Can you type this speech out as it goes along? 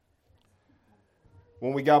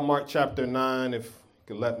When we got Mark chapter 9, if you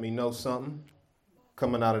could let me know something,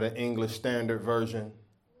 coming out of the English Standard Version,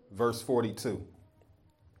 verse 42.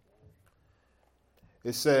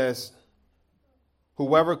 It says,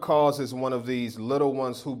 "Whoever causes one of these little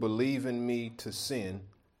ones who believe in me to sin,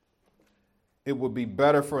 it would be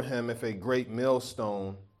better for him if a great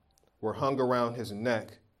millstone were hung around his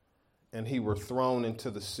neck and he were thrown into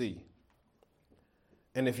the sea.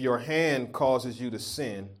 And if your hand causes you to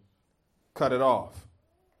sin, cut it off.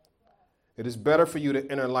 It is better for you to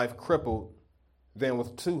enter life crippled than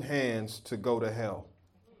with two hands to go to hell,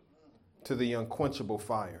 to the unquenchable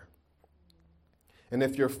fire. And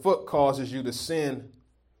if your foot causes you to sin,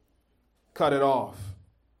 cut it off.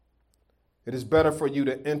 It is better for you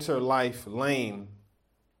to enter life lame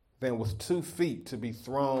than with 2 feet to be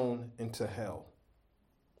thrown into hell.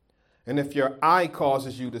 And if your eye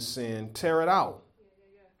causes you to sin, tear it out.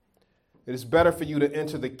 It is better for you to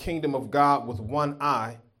enter the kingdom of God with 1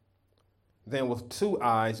 eye than with 2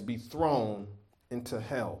 eyes be thrown into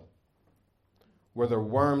hell, where the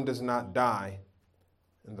worm does not die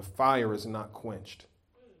and the fire is not quenched.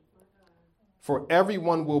 For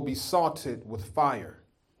everyone will be salted with fire.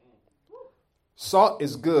 Salt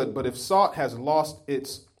is good, but if salt has lost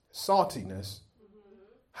its saltiness,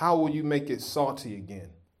 how will you make it salty again?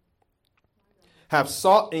 Have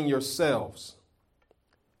salt in yourselves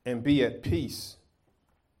and be at peace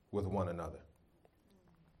with one another."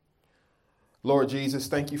 Lord Jesus,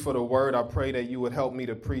 thank you for the word. I pray that you would help me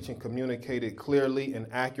to preach and communicate it clearly and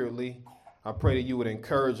accurately. I pray that you would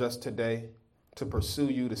encourage us today to pursue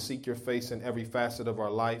you, to seek your face in every facet of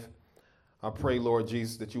our life. I pray, Lord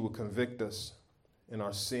Jesus, that you would convict us in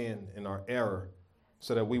our sin, in our error,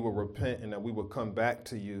 so that we will repent and that we will come back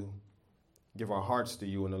to you, give our hearts to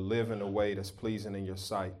you, and to live in a way that's pleasing in your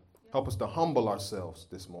sight. Help us to humble ourselves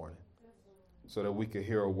this morning so that we could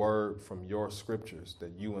hear a word from your scriptures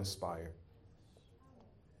that you inspired.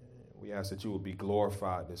 We ask that you will be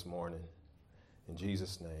glorified this morning. In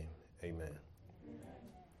Jesus' name, amen.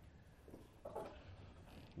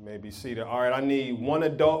 You may be seated. All right, I need 1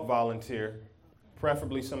 adult volunteer,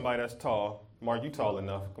 preferably somebody that's tall. Mark, you tall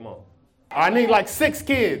enough. Come on. I need like 6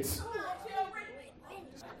 kids.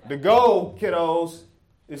 The goal, kiddos,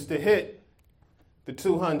 is to hit the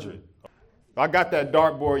 200. I got that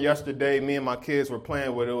dartboard yesterday. Me and my kids were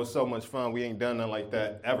playing with it. It was so much fun. We ain't done nothing like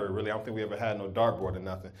that ever, really. I don't think we ever had no dartboard or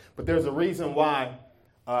nothing. But there's a reason why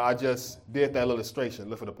I just did that illustration.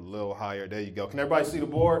 Lift it up a little higher. There you go. Can everybody see the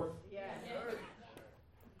board? Yes.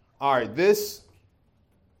 All right, this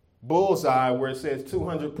bullseye where it says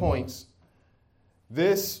 200 points,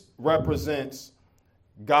 this represents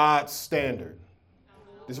God's standard.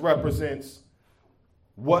 This represents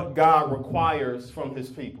what God requires from his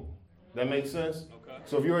people. That makes sense? Okay.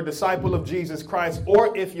 So if you're a disciple of Jesus Christ,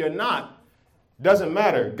 or if you're not, doesn't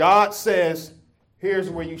matter. God says, here's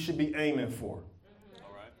where you should be aiming for.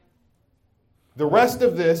 All right. The rest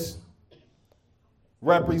of this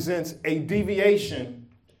represents a deviation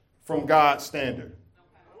from God's standard.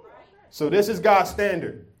 So this is God's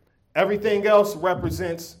standard. Everything else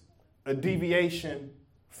represents a deviation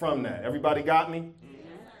from that. Everybody got me? Mm-hmm.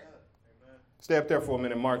 Stay up there for a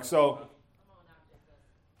minute, Mark. So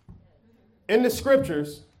in the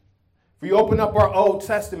scriptures, if you open up our Old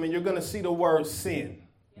Testament, you're going to see the word sin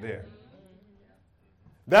there.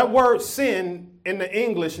 That word sin in the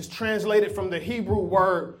English is translated from the Hebrew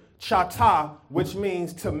word chata, which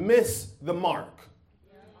means to miss the mark.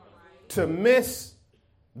 To miss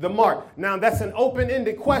the mark. Now, that's an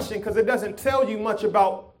open-ended question because it doesn't tell you much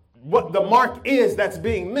about what the mark is that's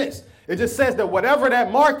being missed. It just says that whatever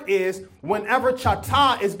that mark is, whenever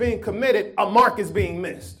chata is being committed, a mark is being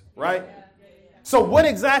missed, right? So what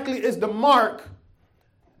exactly is the mark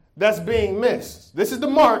that's being missed? This is the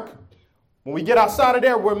mark. When we get outside of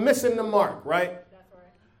there, we're missing the mark, right? That's right.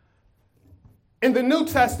 In the New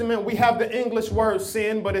Testament, we have the English word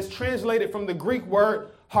sin, but it's translated from the Greek word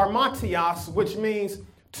harmatios, which means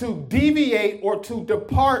to deviate or to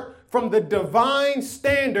depart from the divine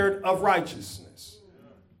standard of righteousness.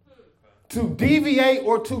 To deviate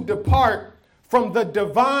or to depart from the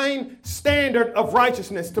divine standard of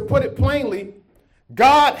righteousness. To put it plainly,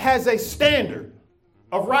 God has a standard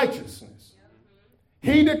of righteousness.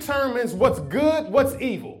 He determines what's good, what's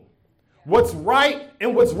evil, what's right,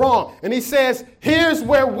 and what's wrong. And he says, here's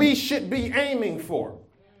where we should be aiming for.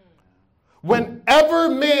 Whenever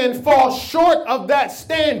man falls short of that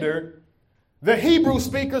standard, the Hebrew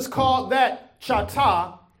speakers called that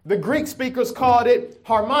chata, the Greek speakers called it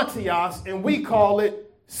harmatios, and we call it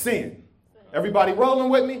sin. Everybody rolling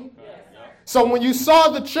with me? Yes. So when you saw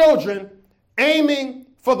the children aiming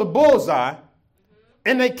for the bullseye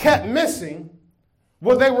and they kept missing,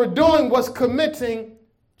 what they were doing was committing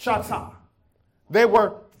chata. They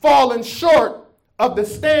were falling short of the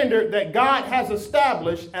standard that God has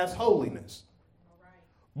established as holiness.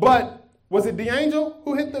 But was it the angel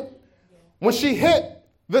who hit when she hit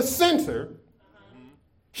the center,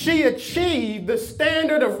 she achieved the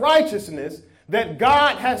standard of righteousness that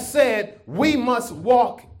God has said we must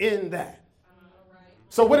walk in that.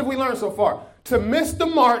 So what have we learned so far? To miss the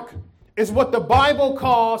mark is what the Bible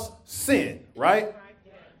calls sin, right?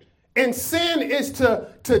 And sin is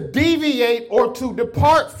to deviate or to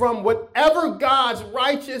depart from whatever God's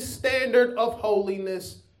righteous standard of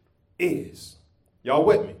holiness is. Y'all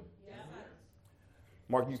with me?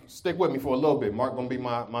 Mark, you stick with me for a little bit. Mark going to be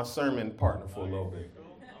my sermon partner for a little bit.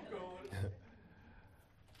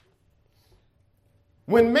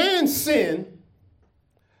 When man sin,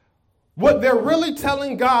 what they're really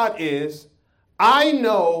telling God is, I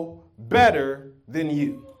know better than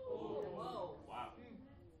you.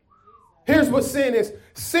 Here's what sin is.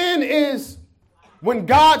 Sin is when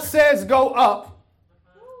God says go up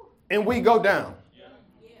and we go down.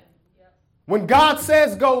 When God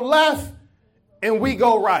says go left and we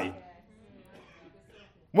go right.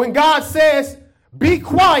 When God says be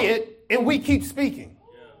quiet and we keep speaking.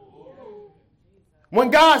 When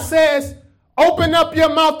God says open up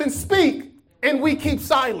your mouth and speak and we keep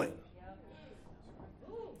silent.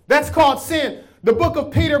 That's called sin. The book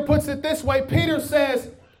of Peter puts it this way. Peter says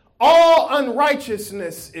all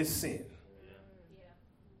unrighteousness is sin.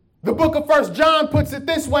 The book of 1 John puts it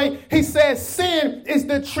this way. He says sin is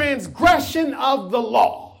the transgression of the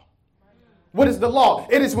law. What is the law?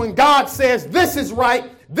 It is when God says this is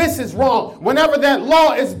right, this is wrong. Whenever that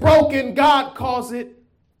law is broken, God calls it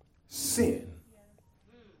sin.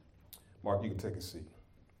 Mark, you can take a seat.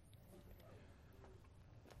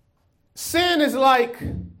 Sin is like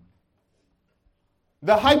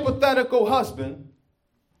the hypothetical husband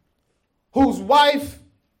whose wife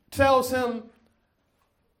tells him,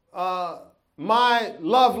 my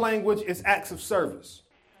love language is acts of service.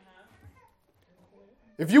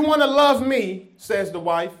 If you want to love me, says the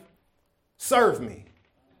wife, serve me.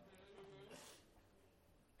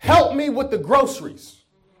 Help me with the groceries.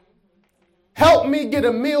 Help me get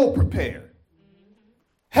a meal prepared.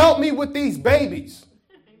 Help me with these babies.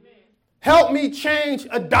 Help me change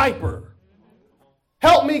a diaper.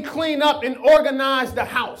 Help me clean up and organize the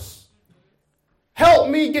house. Help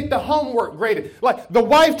me get the homework graded. Like the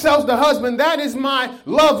wife tells the husband, that is my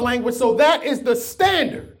love language. So that is the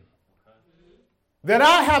standard that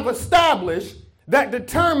I have established that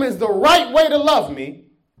determines the right way to love me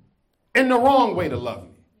and the wrong way to love me.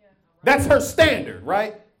 That's her standard,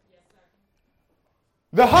 right?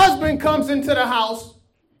 The husband comes into the house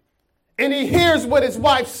and he hears what his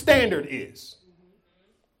wife's standard is.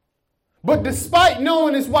 But despite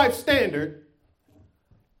knowing his wife's standard,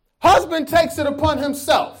 husband takes it upon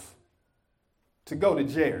himself to go to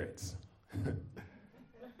Jared's.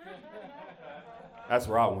 That's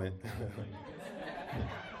where I went.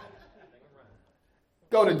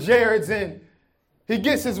 Go to Jared's and he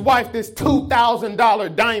gets his wife this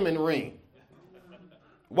 $2,000 diamond ring.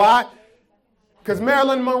 Why? Because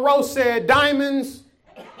Marilyn Monroe said diamonds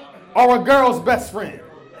are a girl's best friend.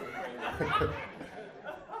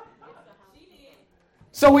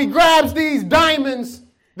 So he grabs these diamonds,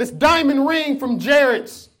 this diamond ring from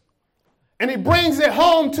Jared's, and he brings it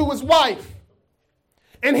home to his wife.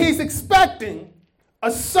 And he's expecting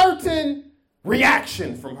a certain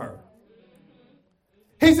reaction from her.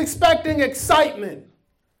 He's expecting excitement,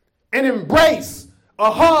 an embrace,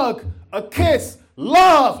 a hug, a kiss,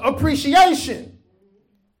 love, appreciation.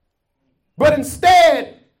 But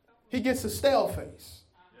instead, he gets a stale face.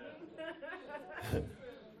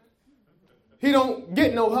 He don't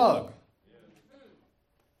get no hug.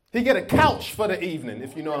 He get a couch for the evening,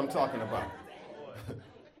 if you know what I'm talking about.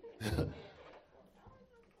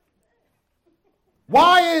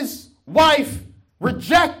 Why is wife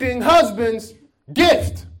rejecting husband's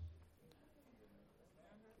gift?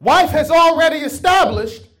 Wife has already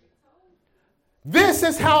established, this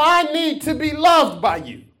is how I need to be loved by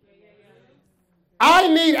you. I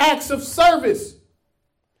need acts of service.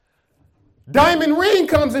 Diamond ring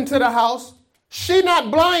comes into the house. She's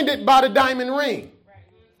not blinded by the diamond ring.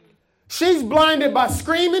 She's blinded by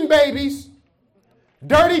screaming babies,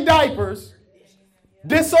 dirty diapers,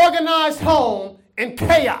 disorganized home, and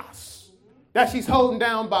chaos that she's holding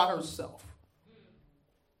down by herself.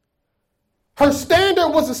 Her standard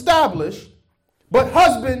was established, but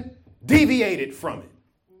husband deviated from it.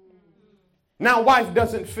 Now wife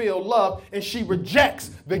doesn't feel love and she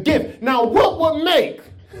rejects the gift. Now what would make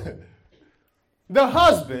the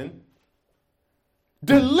husband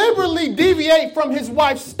deliberately deviate from his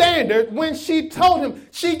wife's standard when she told him,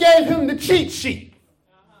 she gave him the cheat sheet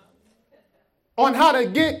on how to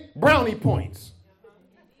get brownie points?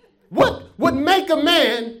 What would make a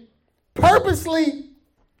man purposely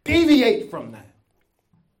deviate from that?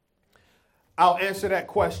 I'll answer that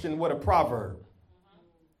question with a proverb.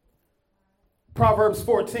 Proverbs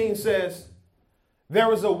 14 says,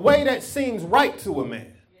 there is a way that seems right to a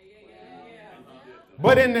man,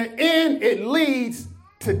 but in the end it leads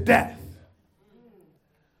to death.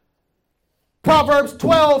 Proverbs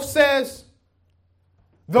 12 says,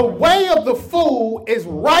 the way of the fool is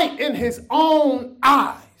right in his own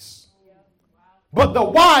eyes, but the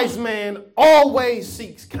wise man always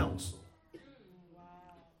seeks counsel.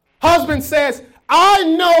 Husband says, I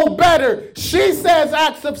know better. She says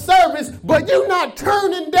acts of service, but you're not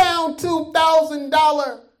turning down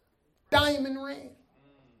 $2,000 diamond ring.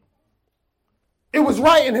 It was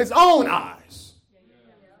right in his own eyes,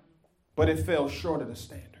 but it fell short of the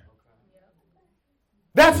standard.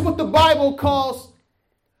 That's what the Bible calls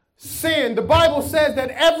sin. The Bible says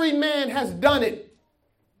that every man has done it.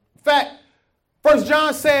 In fact, 1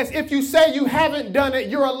 John says, if you say you haven't done it,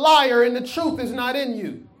 you're a liar and the truth is not in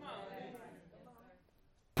you.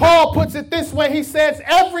 Paul puts it this way. He says,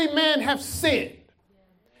 every man have sinned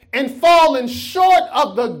and fallen short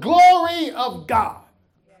of the glory of God.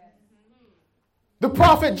 The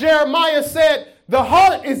prophet Jeremiah said, the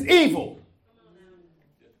heart is evil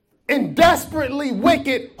and desperately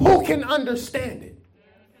wicked. Who can understand it?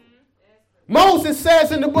 Moses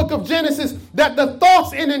says in the book of Genesis that the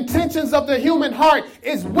thoughts and intentions of the human heart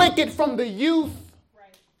is wicked from the youth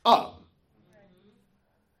up.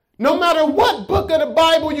 No matter what book of the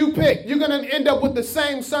Bible you pick, you're going to end up with the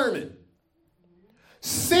same sermon.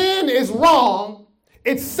 Sin is wrong.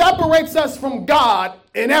 It separates us from God,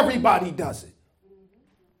 and everybody does it.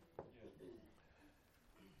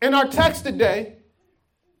 In our text today,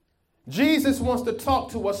 Jesus wants to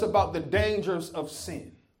talk to us about the dangers of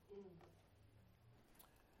sin.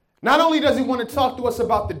 Not only does he want to talk to us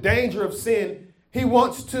about the danger of sin, he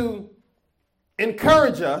wants to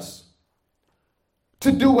encourage us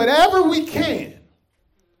to do whatever we can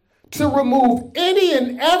to remove any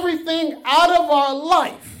and everything out of our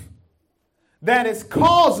life that is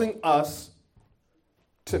causing us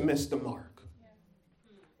to miss the mark.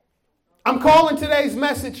 I'm calling today's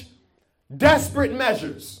message Desperate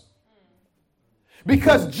Measures,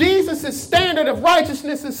 because Jesus' standard of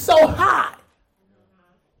righteousness is so high,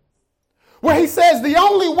 where he says the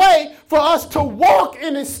only way for us to walk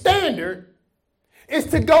in his standard is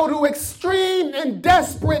to go to extreme and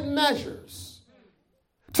desperate measures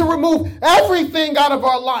to remove everything out of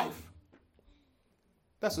our life.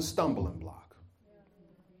 That's a stumbling block.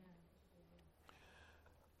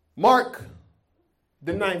 Mark,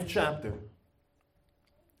 the 9th chapter,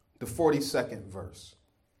 the 42nd verse.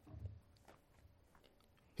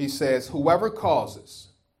 He says, whoever causes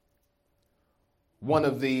one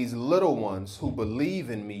of these little ones who believe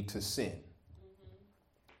in me to sin,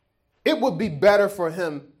 it would be better for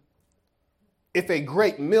him if a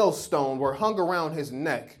great millstone were hung around his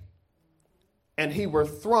neck and he were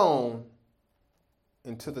thrown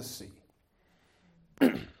into the sea.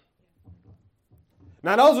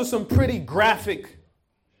 Now, those are some pretty graphic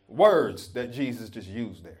words that Jesus just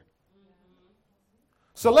used there.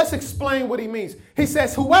 So let's explain what he means. He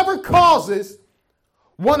says, whoever causes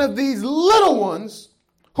one of these little ones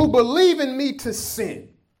who believe in me to sin.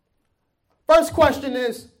 First question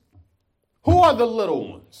is, who are the little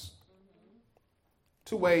ones?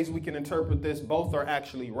 Two ways we can interpret this. Both are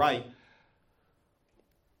actually right.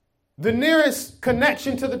 The nearest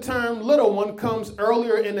connection to the term little one comes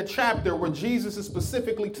earlier in the chapter where Jesus is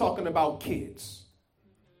specifically talking about kids,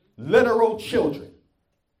 literal children.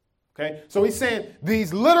 Okay, so he's saying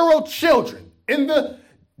these literal children in the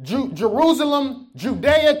Jerusalem,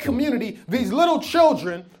 Judea community, these little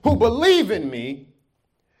children who believe in me,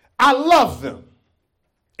 I love them.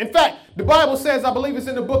 In fact, the Bible says, I believe it's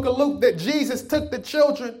in the book of Luke, that Jesus took the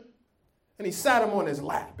children and he sat them on his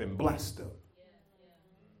lap and blessed them.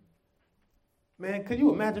 Man, could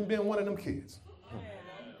you imagine being one of them kids?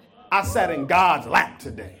 I sat in God's lap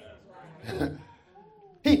today.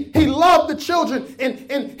 He loved the children,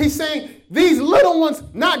 and he's saying these little ones,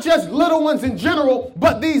 not just little ones in general,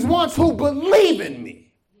 but these ones who believe in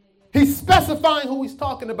me. He's specifying who he's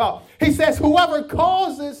talking about. He says, whoever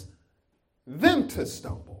causes them to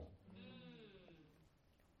stumble.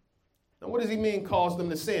 Now, what does he mean, cause them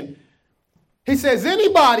to sin? He says,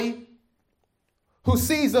 anybody who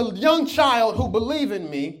sees a young child who believe in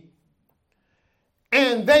me,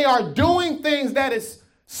 and they are doing things that is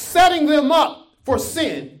setting them up for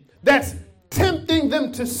sin, that's tempting tempting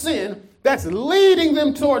them to sin, that's leading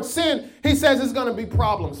them towards sin, he says there's going to be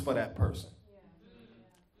problems for that person.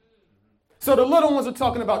 So the little ones are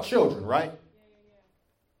talking about children, right?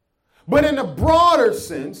 But in a broader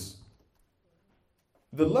sense,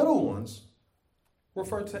 the little ones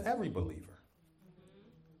refer to every believer.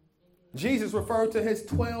 Jesus referred to his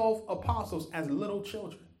 12 apostles as little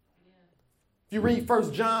children. If you read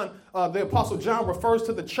 1 John, the apostle John refers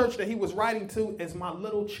to the church that he was writing to as my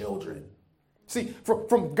little children. See,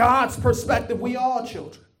 from God's perspective, we are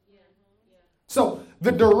children. So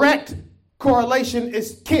the direct correlation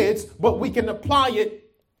is kids, but we can apply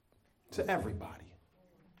it to everybody.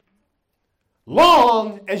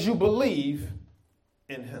 Long as you believe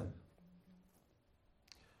in him.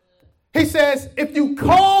 He says, if you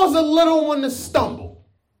cause a little one to stumble,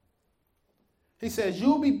 he says,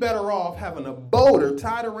 you'll be better off having a boulder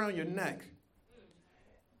tied around your neck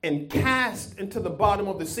and cast into the bottom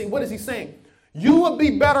of the sea. What is he saying? You would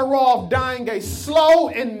be better off dying a slow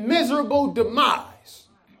and miserable demise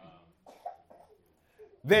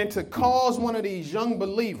than to cause one of these young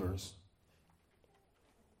believers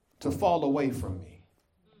to fall away from me.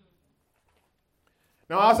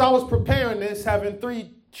 Now, as I was preparing this, having 3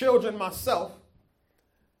 children myself,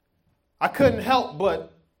 I couldn't help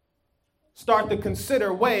but start to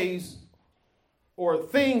consider ways or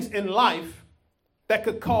things in life that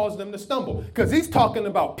could cause them to stumble. Because he's talking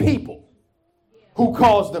about people who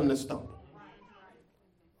cause them to stumble.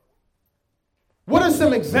 What are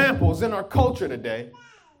some examples in our culture today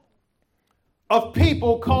of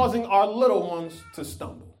people causing our little ones to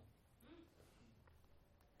stumble?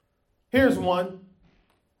 Here's one.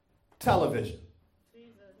 Television.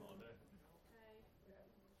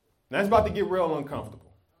 Now it's about to get real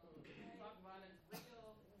uncomfortable.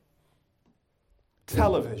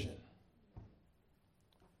 Television.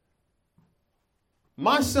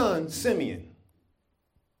 My son, Simeon,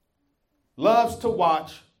 loves to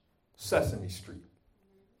watch Sesame Street.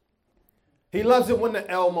 He loves it when the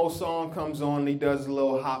Elmo song comes on and he does a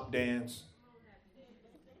little hop dance.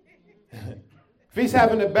 If he's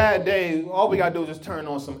having a bad day, all we got to do is just turn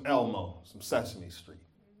on some Elmo, some Sesame Street.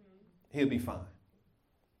 He'll be fine.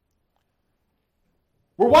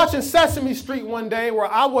 We're watching Sesame Street one day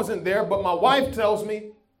where I wasn't there, but my wife tells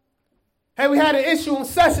me, hey, we had an issue on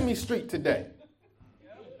Sesame Street today.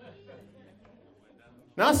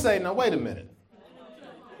 Now I say, now wait a minute.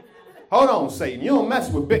 Hold on, Satan. You don't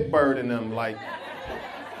mess with Big Bird and them like.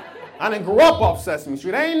 I didn't grow up off Sesame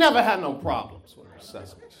Street. I ain't never had no problems with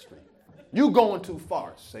Sesame Street. You going too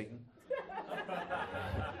far, Satan.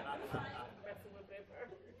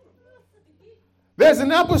 There's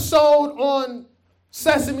an episode on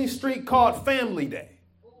Sesame Street called Family Day.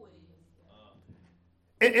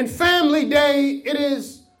 In Family Day, it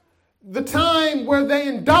is the time where they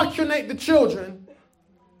indoctrinate the children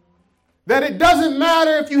that it doesn't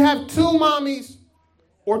matter if you have 2 mommies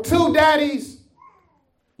or 2 daddies,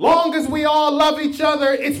 long as we all love each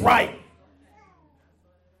other, it's right.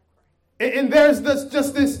 And there's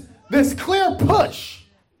this clear push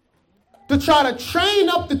to try to train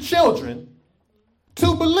up the children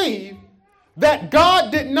to believe that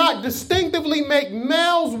God did not distinctively make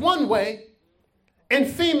males one way and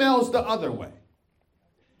females the other way.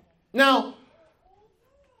 Now,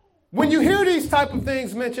 when you hear these type of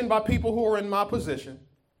things mentioned by people who are in my position,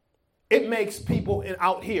 it makes people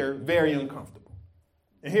out here very uncomfortable.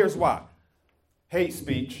 And here's why. Hate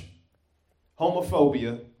speech,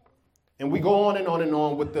 homophobia, and we go on and on and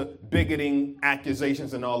on with the bigoting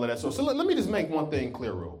accusations and all of that. So let me just make one thing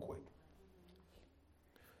clear real quick.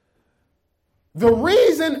 The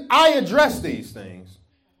reason I address these things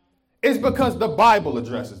is because the Bible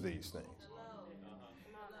addresses these things.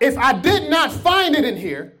 If I did not find it in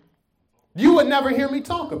here, you would never hear me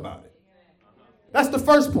talk about it. That's the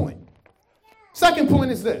first point. Second point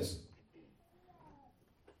is this.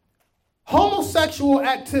 Homosexual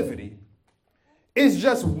activity is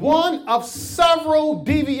just one of several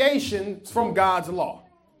deviations from God's law.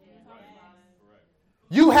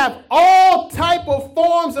 You have all type of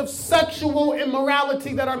forms of sexual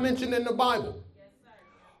immorality that are mentioned in the Bible.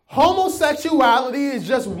 Homosexuality is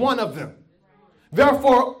just one of them.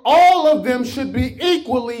 Therefore, all of them should be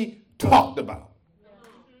equally talked about.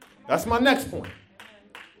 That's my next point.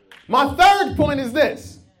 My third point is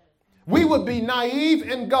this. We would be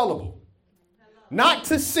naive and gullible not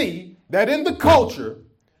to see that in the culture,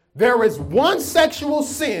 there is one sexual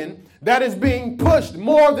sin that is being pushed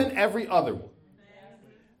more than every other one.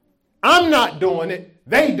 I'm not doing it,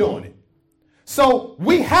 they doing it. So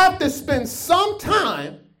we have to spend some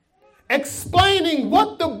time explaining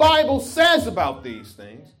what the Bible says about these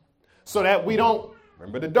things so that we don't,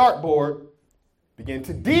 remember the dartboard, begin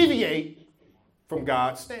to deviate from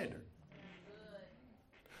God's standard.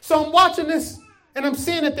 So I'm watching this and I'm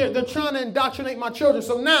seeing that they're trying to indoctrinate my children.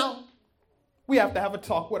 So now we have to have a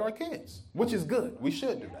talk with our kids, which is good. We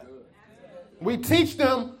should do that. We teach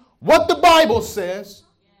them what the Bible says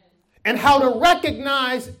and how to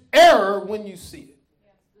recognize error when you see it.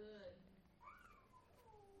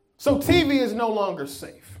 So TV is no longer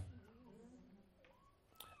safe.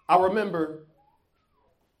 I remember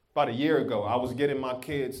about a year ago, I was getting my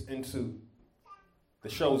kids into the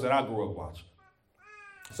shows that I grew up watching.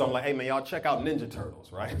 So I'm like, hey, man, y'all check out Ninja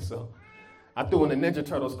Turtles, right? So I threw in the Ninja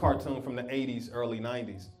Turtles cartoon from the 80s, early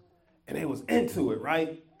 90s, and they was into it,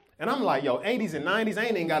 right? And I'm like, yo, 80s and 90s, I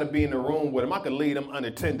ain't even got to be in the room with them. I could leave them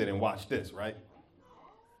unattended and watch this, right?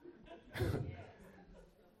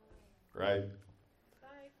 Right?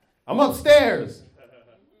 I'm upstairs.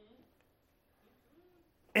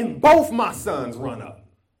 And both my sons run up.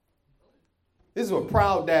 This is a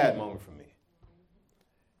proud dad moment for me.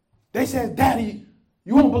 They said, Daddy,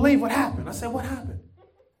 you won't believe what happened. I said, what happened?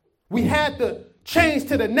 We had to change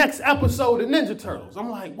to the next episode of Ninja Turtles. I'm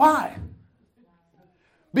like, why?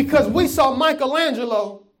 Because we saw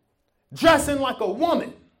Michelangelo dressing like a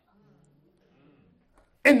woman.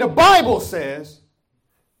 And the Bible says,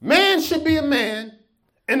 man should be a man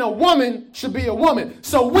and a woman should be a woman.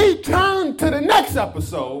 So we turned to the next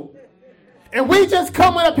episode and we just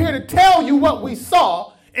coming up here to tell you what we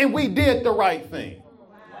saw and we did the right thing.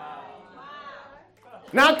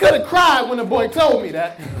 Now I could have cried when the boy told me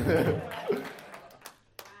that.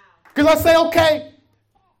 Because I say, okay,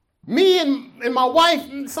 me and my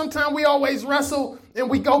wife, sometimes we always wrestle and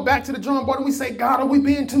we go back to the drawing board and we say, God, are we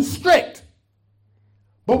being too strict?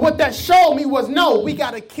 But what that showed me was, no, we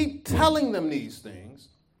got to keep telling them these things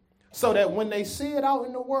so that when they see it out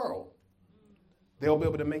in the world, they'll be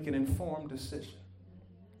able to make an informed decision.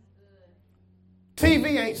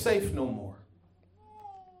 TV ain't safe no more.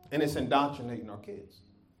 And it's indoctrinating our kids.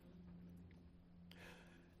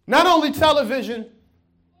 Not only television,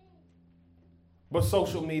 but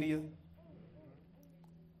social media.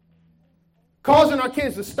 Causing our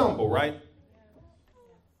kids to stumble, right?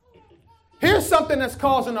 Here's something that's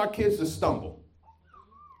causing our kids to stumble.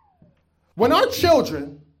 When our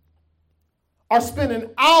children are spending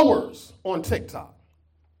hours on TikTok,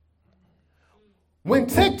 when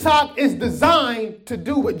TikTok is designed to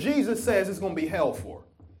do what Jesus says it's going to be hell for.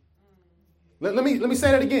 Let me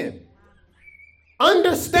say that again.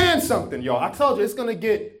 Understand something, y'all. I told you it's going to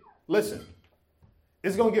get, listen,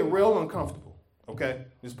 it's going to get real uncomfortable, okay?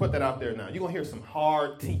 Just put that out there now. You're going to hear some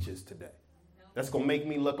hard teachers today. That's going to make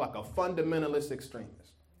me look like a fundamentalist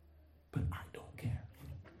extremist. But I don't care.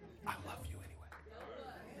 I love you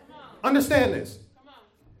anyway. Understand this.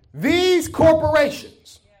 These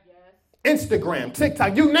corporations, Instagram,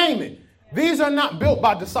 TikTok, you name it, these are not built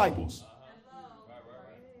by disciples.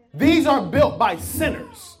 These are built by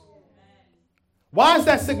sinners. Why is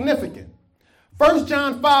that significant? 1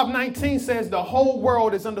 John 5:19 says the whole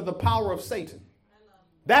world is under the power of Satan.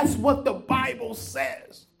 That's what the Bible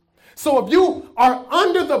says. So if you are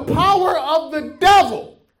under the power of the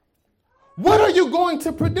devil, what are you going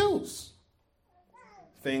to produce?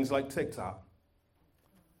 Things like TikTok.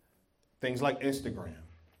 Things like Instagram.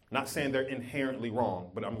 Not saying they're inherently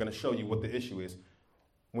wrong, but I'm going to show you what the issue is.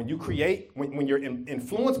 When you create, when you're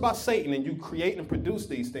influenced by Satan and you create and produce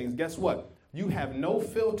these things, guess what? You have no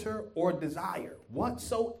filter or desire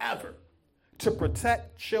whatsoever to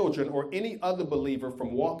protect children or any other believer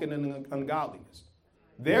from walking in ungodliness.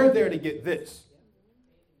 They're there to get this.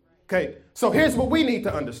 Okay, so here's what we need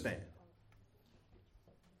to understand.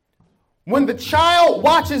 When the child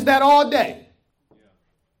watches that all day,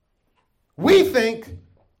 we think,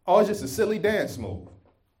 oh, it's just a silly dance move.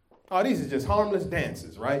 Oh, these are just harmless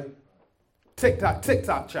dances, right? TikTok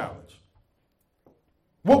challenge.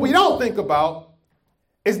 What we don't think about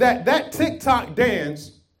is that TikTok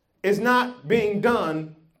dance is not being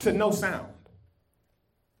done to no sound.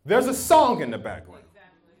 There's a song in the background.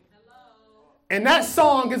 And that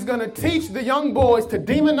song is going to teach the young boys to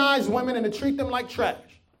demonize women and to treat them like trash.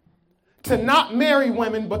 To not marry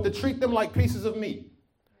women, but to treat them like pieces of meat.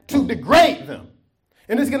 To degrade them.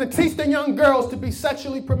 And it's going to teach the young girls to be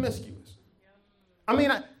sexually promiscuous. I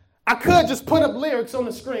mean, I could just put up lyrics on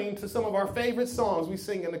the screen to some of our favorite songs we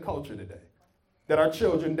sing in the culture today that our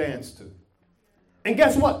children dance to. And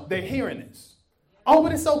guess what? They're hearing this. Oh,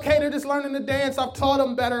 but it's okay. They're just learning to dance. I've taught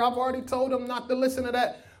them better. I've already told them not to listen to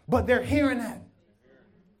that. But they're hearing that.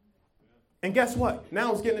 And guess what?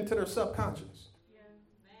 Now it's getting into their subconscious.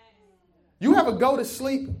 You ever go to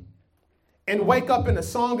sleep and wake up and the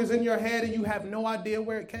song is in your head and you have no idea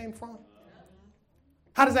where it came from?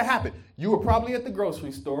 How does that happen? You were probably at the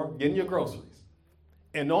grocery store getting your groceries.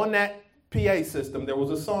 And on that PA system, there was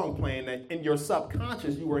a song playing that in your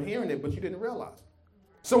subconscious, you were hearing it, but you didn't realize.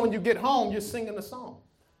 So when you get home, you're singing the song.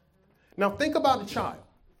 Now think about a child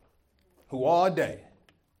who all day,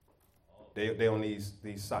 they on these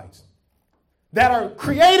sites that are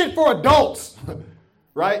created for adults,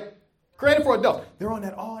 right? Created for adults. They're on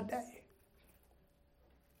that all day.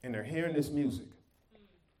 And they're hearing this music.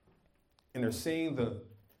 And they're seeing the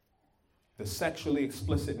sexually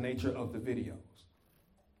explicit nature of the videos.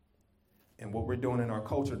 And what we're doing in our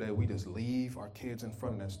culture today, we just leave our kids in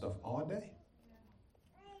front of that stuff all day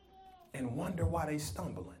and wonder why they're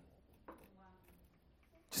stumbling.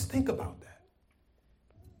 Just think about that.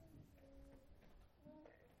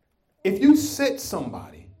 If you sit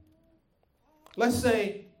somebody, let's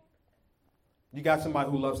say you got somebody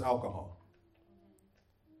who loves alcohol,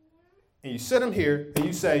 and you sit them here and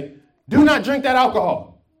you say, do not drink that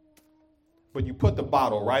alcohol, but you put the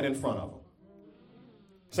bottle right in front of them.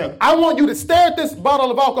 Say, I want you to stare at this bottle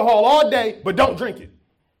of alcohol all day, but don't drink it.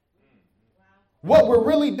 What we're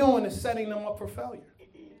really doing is setting them up for failure.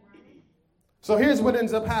 So here's what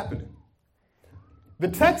ends up happening. The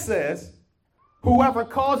text says, whoever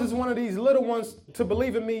causes one of these little ones to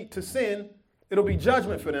believe in me to sin, it'll be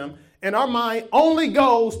judgment for them. And our mind only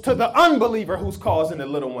goes to the unbeliever who's causing the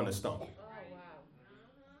little one to stumble.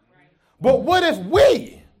 But what if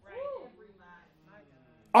we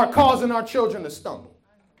are causing our children to stumble?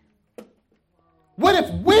 What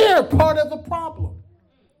if we're part of the problem?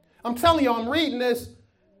 I'm telling you, I'm reading this.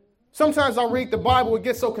 Sometimes I read the Bible, it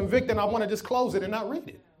gets so convicting, I want to just close it and not read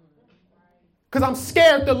it. Because I'm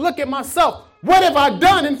scared to look at myself. What have I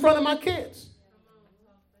done in front of my kids?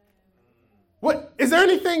 What is there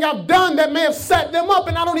anything I've done that may have set them up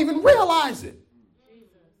and I don't even realize it?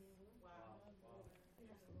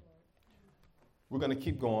 We're going to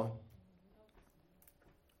keep going.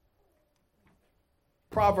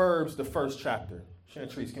 Proverbs, the first chapter.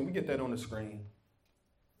 Chantrice, can we get that on the screen?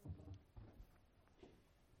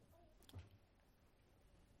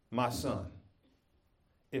 My son,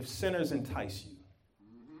 if sinners entice you,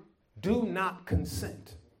 do not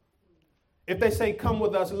consent. If they say, come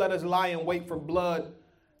with us, let us lie in wait for blood.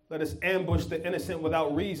 Let us ambush the innocent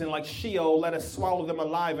without reason like Sheol. Let us swallow them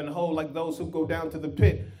alive and whole like those who go down to the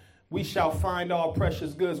pit. We shall find all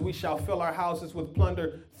precious goods. We shall fill our houses with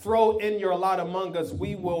plunder. Throw in your lot among us.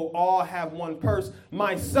 We will all have one purse.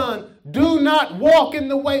 My son, do not walk in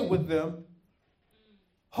the way with them.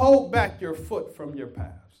 Hold back your foot from your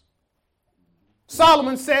paths.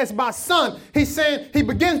 Solomon says, my son, he's saying, he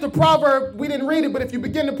begins the proverb. We didn't read it, but if you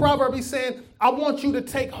begin the proverb, he's saying, I want you to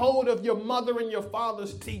take hold of your mother and your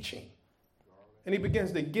father's teaching. And he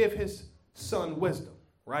begins to give his son wisdom,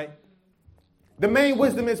 right? The main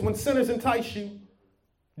wisdom is when sinners entice you,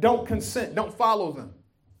 don't consent, don't follow them.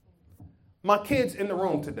 My kids in the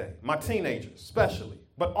room today, my teenagers especially,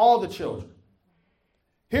 but all the children.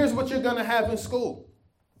 Here's what you're going to have in school.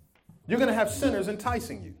 You're going to have sinners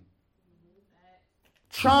enticing you,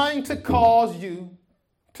 trying to cause you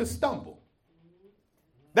to stumble.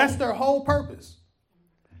 That's their whole purpose.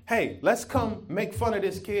 Hey, let's come make fun of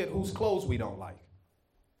this kid whose clothes we don't like.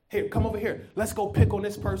 Here, come over here. Let's go pick on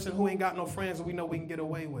this person who ain't got no friends and we know we can get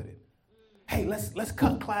away with it. Hey, let's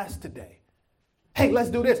cut class today. Hey, let's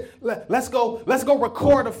do this. Let's go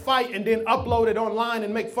record a fight and then upload it online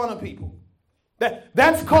and make fun of people.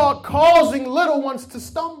 That's called causing little ones to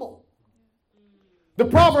stumble. The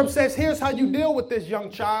proverb says, here's how you deal with this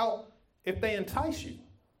young child if they entice you.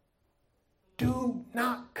 Do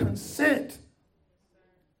not consent.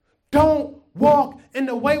 Don't walk in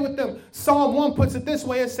the way with them. Psalm 1 puts it this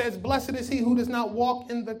way. It says, blessed is he who does not walk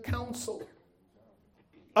in the counsel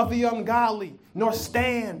of the ungodly, nor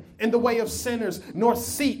stand in the way of sinners, nor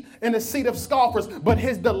seat in the seat of scoffers. But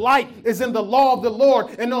his delight is in the law of the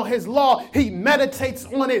Lord, and on his law he meditates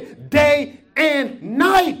on it day and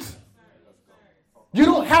night. You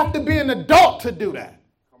don't have to be an adult to do that.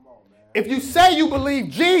 If you say you believe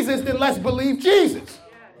Jesus, then let's believe Jesus.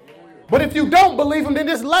 But if you don't believe him, then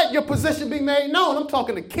just let your position be made known. I'm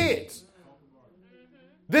talking to kids.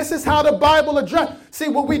 This is how the Bible addresses. See,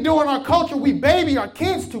 what we do in our culture, we baby our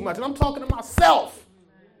kids too much. And I'm talking to myself.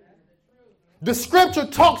 The scripture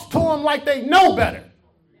talks to them like they know better.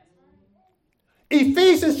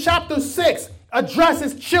 Ephesians chapter 6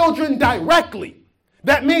 addresses children directly.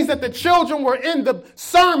 That means that the children were in the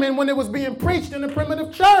sermon when it was being preached in the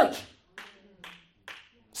primitive church.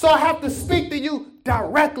 So I have to speak to you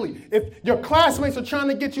directly. If your classmates are trying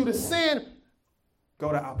to get you to sin,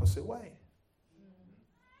 go the opposite way.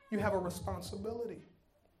 You have a responsibility.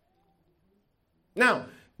 Now,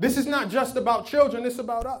 This is not just about children. It's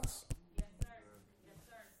about us.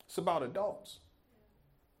 It's about adults.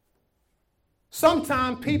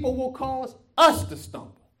 Sometimes people will cause us to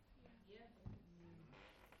stumble.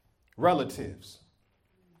 Relatives,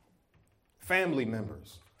 family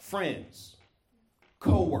members, friends,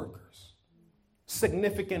 co-workers,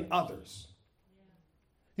 significant others.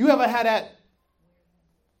 You ever had that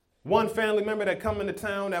one family member that come into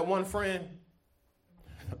town, that one friend?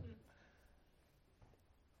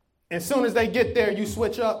 As soon as they get there, you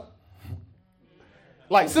switch up.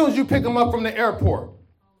 Like as soon as you pick them up from the airport.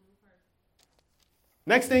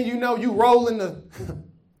 Next thing you know, you roll in the...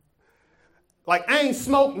 Like I ain't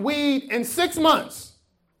smoked weed in 6 months.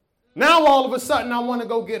 Now all of a sudden I want to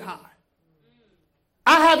go get high.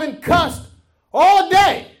 I haven't cussed all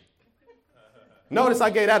day. Notice I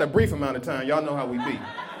gave that a brief amount of time. Y'all know how we be.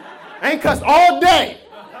 I ain't cussed all day.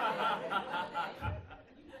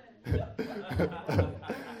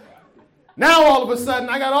 Now all of a sudden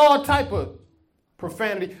I got all type of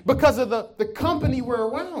profanity because of the company we're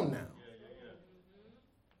around now.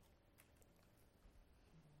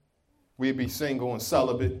 We'd be single and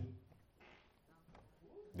celibate.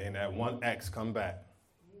 Then that one ex come back.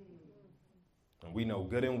 And we know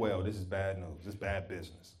good and well this is bad news. This is bad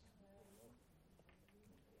business.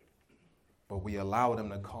 But we allow them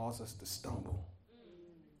to cause us to stumble.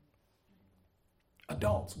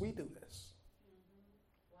 Adults, we do this.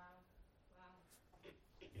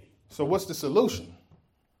 So what's the solution?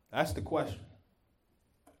 That's the question.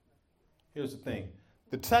 Here's the thing.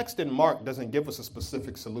 The text in Mark doesn't give us a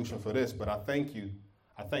specific solution for this, but I thank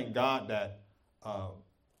God that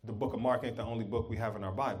the book of Mark ain't the only book we have in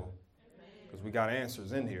our Bible, because we got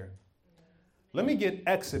answers in here. Let me get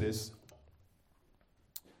Exodus.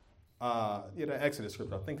 The Exodus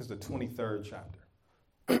scripture, I think it's the 23rd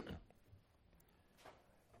chapter.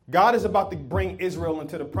 God is about to bring Israel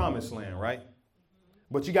into the promised land, right?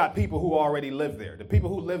 But you got people who already live there. The people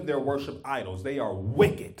who live there worship idols. They are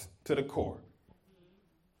wicked to the core.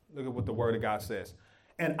 Look at what the word of God says.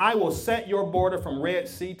 And I will set your border from Red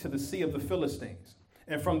Sea to the Sea of the Philistines,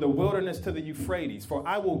 and from the wilderness to the Euphrates. For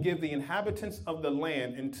I will give the inhabitants of the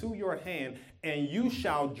land into your hand, and you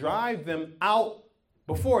shall drive them out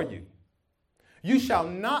before you. You shall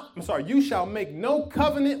make no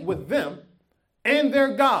covenant with them and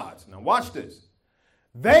their gods. Now watch this.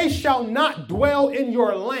 They shall not dwell in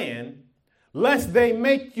your land, lest they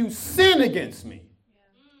make you sin against me.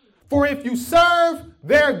 For if you serve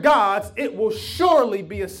their gods, it will surely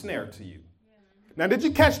be a snare to you. Now, did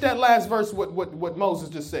you catch that last verse, what Moses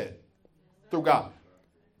just said through God?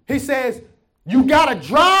 He says, you got to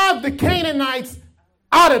drive the Canaanites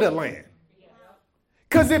out of the land.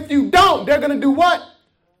 Because if you don't, they're going to do what?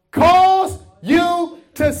 Cause you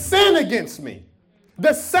to sin against me.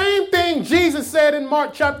 The same thing Jesus said in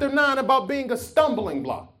Mark chapter 9 about being a stumbling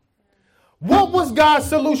block. What was God's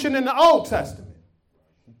solution in the Old Testament?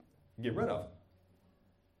 Get rid of them.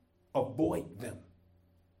 Avoid them.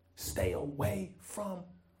 Stay away from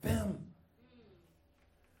them.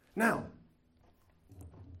 Now,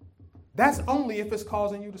 that's only if it's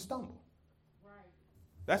causing you to stumble.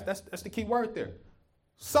 That's the key word there.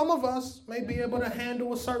 Some of us may be able to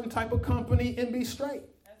handle a certain type of company and be straight.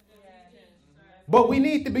 But we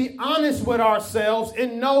need to be honest with ourselves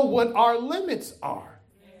and know what our limits are.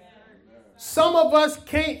 Some of us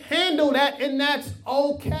can't handle that, and that's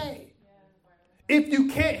okay. If you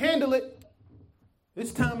can't handle it,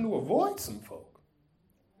 it's time to avoid some folk.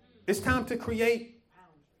 It's time to create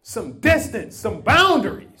some distance, some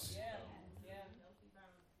boundaries.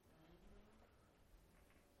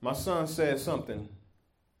 My son said something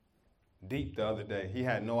deep the other day. He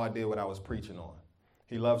had no idea what I was preaching on.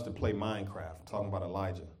 He loves to play Minecraft. I'm talking about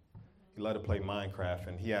Elijah. He loves to play Minecraft,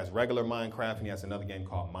 and he has regular Minecraft, and he has another game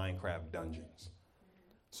called Minecraft Dungeons.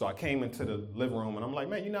 So I came into the living room, and I'm like,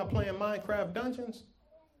 man, you're not playing Minecraft Dungeons?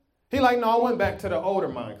 He like, no, I went back to the older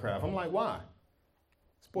Minecraft. I'm like, why?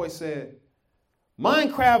 This boy said,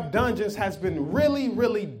 Minecraft Dungeons has been really,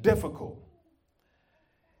 really difficult.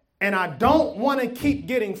 And I don't want to keep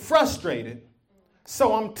getting frustrated,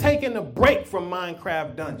 so I'm taking a break from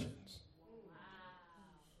Minecraft Dungeons.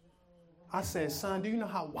 I said, son, do you know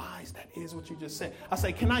how wise that is, what you just said? I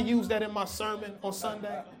said, can I use that in my sermon on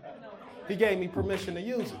Sunday? He gave me permission to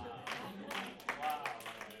use it.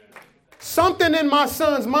 Something in my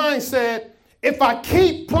son's mind said, if I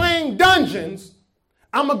keep playing dungeons,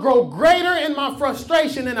 I'm going to grow greater in my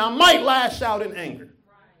frustration and I might lash out in anger.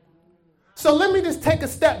 So let me just take a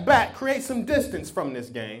step back, create some distance from this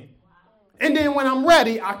game. And then when I'm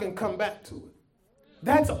ready, I can come back to it.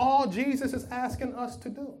 That's all Jesus is asking us to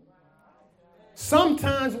do.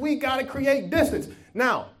 Sometimes we got to create distance.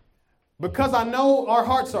 Now, because I know our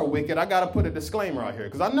hearts are wicked, I got to put a disclaimer out here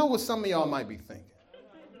because I know what some of y'all might be thinking.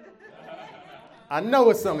 I know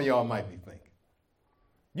what some of y'all might be thinking.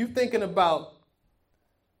 You thinking about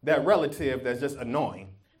that relative that's just annoying.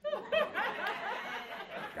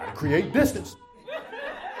 Got to create distance.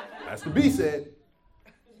 That's what B said.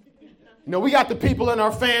 You know, we got the people in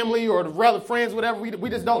our family or the friends, whatever, we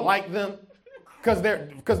just don't like them because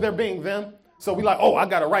they're being them. So we like, oh, I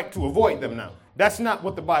got a right to avoid them now. That's not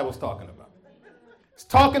what the Bible's talking about. It's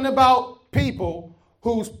talking about people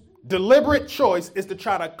whose deliberate choice is to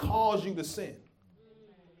try to cause you to sin.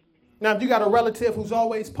 Now, if you got a relative who's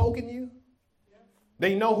always poking you,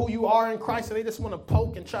 they know who you are in Christ and they just want to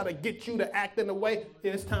poke and try to get you to act in a way,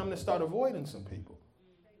 it's time to start avoiding some people.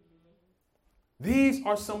 These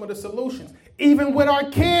are some of the solutions. Even with our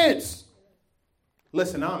kids.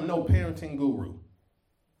 Listen, I'm no parenting guru.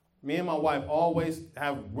 Me and my wife always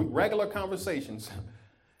have regular conversations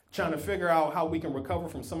trying to figure out how we can recover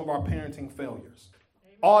from some of our parenting failures.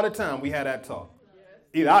 Amen. All the time we had that talk. Yes.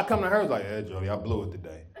 Either I come to her like, hey, Jody, I blew it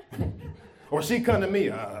today. Or she come to me,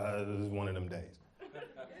 this is one of them days.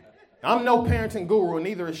 I'm no parenting guru, and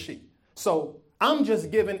neither is she. So I'm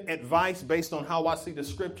just giving advice based on how I see the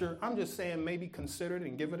scripture. I'm just saying maybe consider it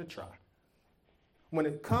and give it a try. When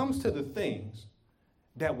it comes to the things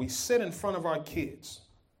that we sit in front of our kids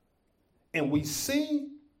and we see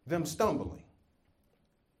them stumbling,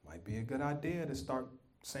 might be a good idea to start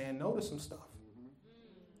saying no to some stuff.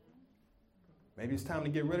 Maybe it's time to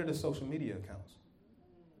get rid of the social media accounts.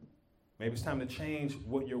 Maybe it's time to change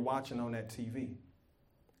what you're watching on that TV.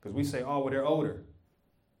 Because we say, oh, well, they're older.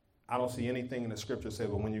 I don't see anything in the scripture that says,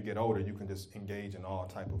 well, when you get older, you can just engage in all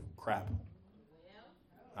type of crap.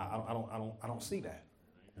 I don't see that.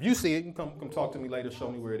 If you see it, you can come talk to me later, show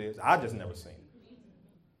me where it is. I just never seen it.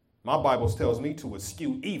 My Bible tells me to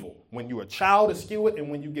eschew evil. When you're a child, eschew it, and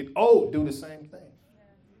when you get old, do the same thing.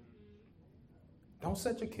 Don't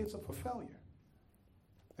set your kids up for failure.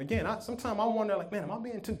 Again, sometimes I wonder, like, man, am I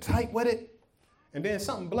being too tight with it? And then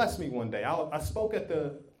something blessed me one day. I spoke at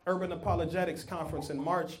the Urban Apologetics Conference in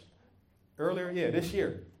March this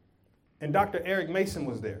year. And Dr. Eric Mason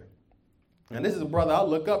was there. And this is a brother I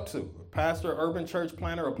look up to, a pastor, urban church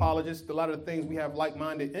planner, apologist, a lot of the things we have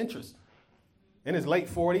like-minded interests. In his late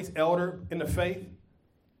 40s, elder in the faith.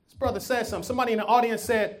 This brother said something. Somebody in the audience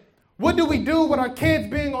said, what do we do with our kids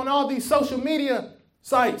being on all these social media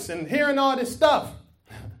sites and hearing all this stuff?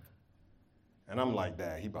 And I'm like,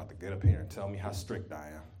 Dad, he about to get up here and tell me how strict I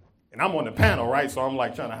am. And I'm on the panel, right? So I'm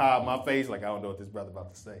like trying to hide my face like I don't know what this brother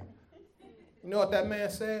about to say. You know what that man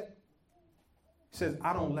said? He says,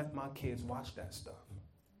 I don't let my kids watch that stuff.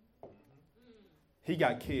 He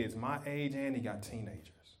got kids my age and he got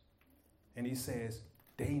teenagers. And he says,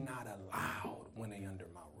 they not allowed when they under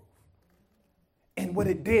my roof. And what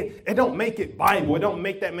it did, it don't make it Bible. It don't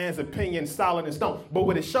make that man's opinion solid in stone. But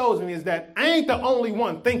what it shows me is that I ain't the only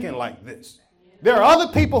one thinking like this. There are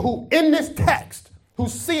other people who, in this text, who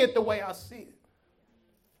see it the way I see it.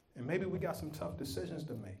 And maybe we got some tough decisions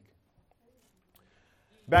to make.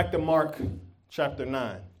 Back to Mark chapter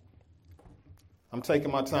 9. I'm taking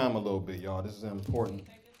my time a little bit, y'all. This is an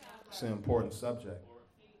important subject.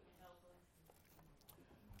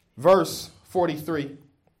 Verse 43.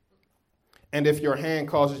 And if your hand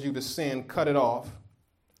causes you to sin, cut it off.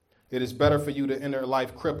 It is better for you to enter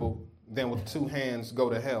life crippled than with two hands go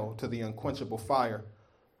to hell, to the unquenchable fire.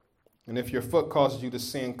 And if your foot causes you to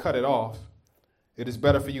sin, cut it off. It is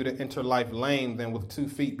better for you to enter life lame than with 2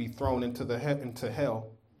 feet be thrown into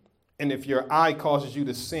hell. And if your eye causes you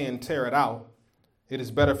to sin, tear it out. It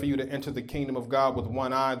is better for you to enter the kingdom of God with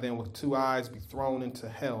 1 eye than with 2 eyes be thrown into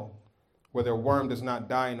hell, where their worm does not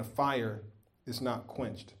die and the fire is not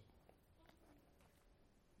quenched.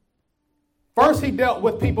 First, he dealt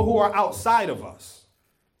with people who are outside of us,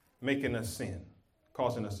 making us sin,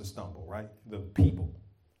 causing us to stumble, right? The people.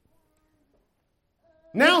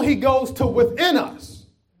 Now he goes to within us.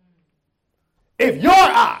 If your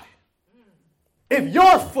eye, if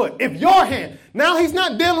your foot, if your hand. Now he's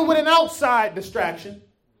not dealing with an outside distraction.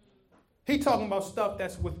 He's talking about stuff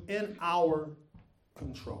that's within our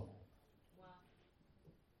control. Wow.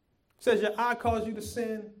 Says your eye caused you to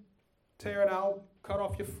sin, tear it out, cut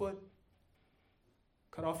off your foot,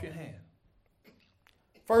 cut off your hand.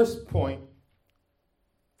 First point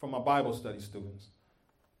for my Bible study students.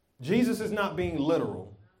 Jesus is not being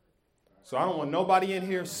literal. So I don't want nobody in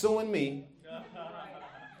here suing me.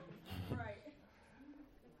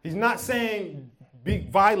 He's not saying be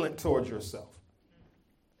violent towards yourself.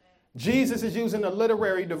 Jesus is using a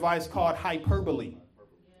literary device called hyperbole.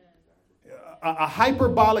 a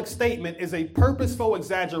hyperbolic statement is a purposeful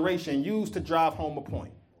exaggeration used to drive home a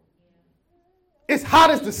point. It's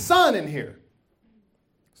hot as the sun in here.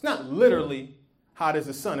 It's not literally hot as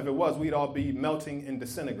the sun. If it was, we'd all be melting and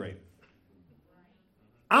disintegrating.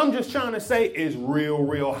 I'm just trying to say it's real,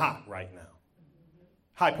 real hot right now.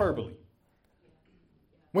 Hyperbole.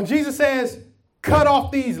 When Jesus says, cut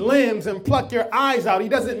off these limbs and pluck your eyes out, he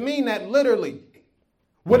doesn't mean that literally.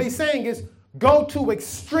 What he's saying is, go to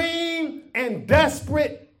extreme and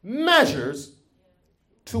desperate measures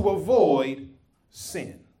to avoid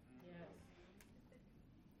sin.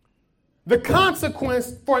 The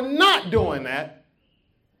consequence for not doing that,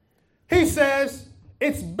 he says,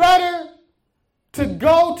 it's better to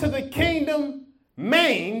go to the kingdom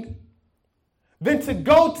maimed than to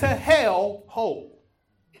go to hell whole.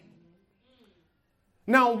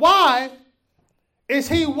 Now, why is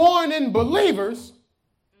he warning believers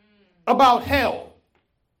about hell?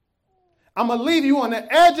 I'm going to leave you on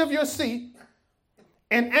the edge of your seat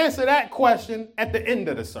and answer that question at the end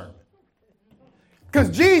of the sermon. Because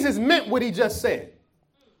Jesus meant what he just said.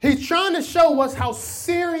 He's trying to show us how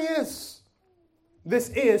serious this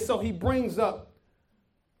is, so he brings up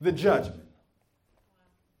the judgment.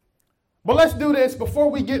 But let's do this before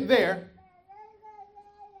we get there.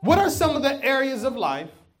 What are some of the areas of life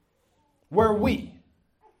where we,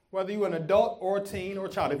 whether you're an adult or a teen or a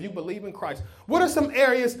child, if you believe in Christ, what are some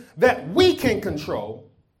areas that we can control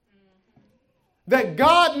that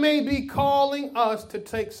God may be calling us to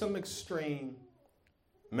take some extreme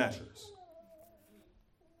measures?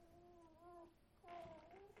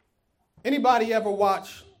 Anybody ever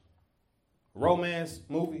watch a romance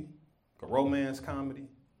movie, a romance comedy?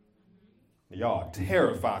 Y'all are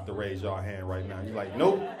terrified to raise your hand right now. You're like,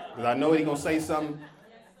 nope, because I know he's going to say something.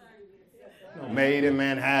 You know, Made in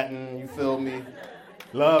Manhattan, you feel me?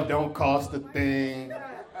 Love don't cost a thing.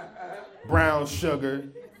 Brown sugar,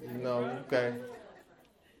 you know, okay.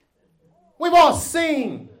 We've all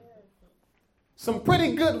seen some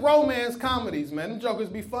pretty good romance comedies, man. Them jokers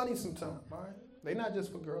be funny sometimes, all right? They not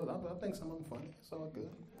just for girls. I think some of them funny. It's all good.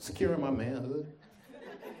 Securing my manhood.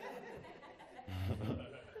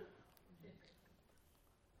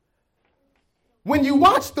 When you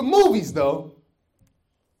watch the movies, though,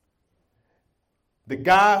 the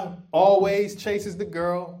guy always chases the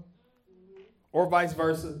girl, or vice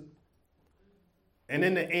versa. And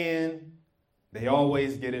in the end, they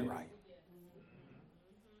always get it right.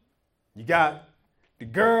 You got the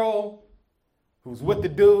girl who's with the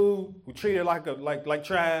dude who treated her like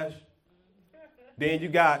trash. Then you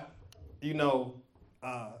got,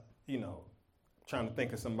 trying to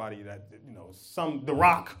think of somebody that, The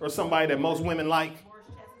Rock or somebody that most women like.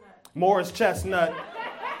 Morris Chestnut.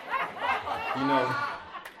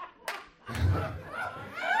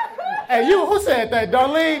 Hey, who said that,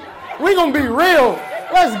 Darlene? We gonna be real.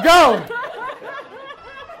 Let's go.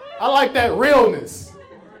 I like that realness.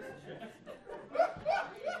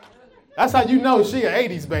 That's how you know she an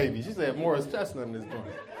 80s baby. She said Morris Chestnut in this joint.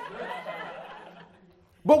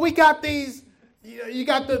 But we got these, you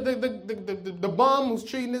got the bum who's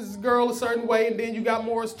treating this girl a certain way, and then you got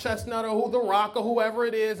Morris Chestnut or The Rock or whoever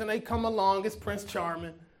it is, and they come along as Prince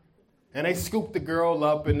Charming, and they scoop the girl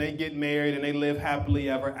up, and they get married, and they live happily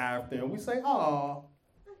ever after, and we say, "Aw."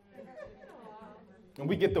 And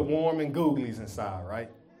we get the warm and googlies inside,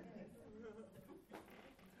 right?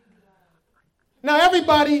 Now,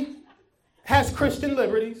 everybody has Christian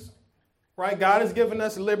liberties, right? God has given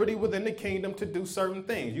us liberty within the kingdom to do certain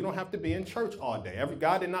things. You don't have to be in church all day.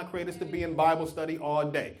 God did not create us to be in Bible study all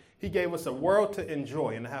day. He gave us a world to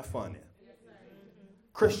enjoy and to have fun in.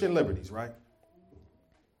 Christian liberties, right?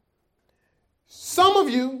 Some of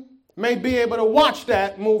you may be able to watch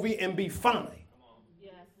that movie and be fine.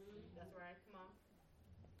 Yes, that's right. Come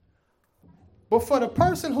on. But for the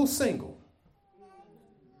person who's single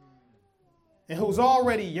and who's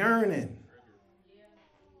already yearning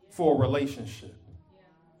for a relationship,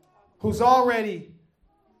 who's already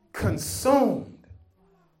consumed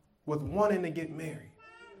with wanting to get married,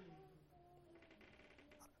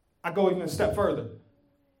 I go even a step further.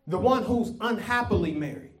 The one who's unhappily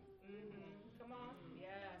married,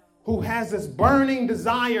 who has this burning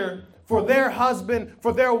desire for their husband,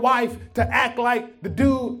 for their wife to act like the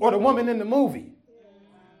dude or the woman in the movie,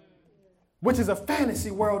 which is a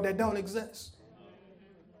fantasy world that don't exist.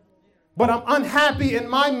 But I'm unhappy in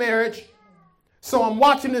my marriage, so I'm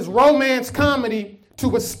watching this romance comedy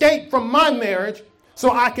to escape from my marriage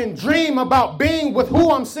so I can dream about being with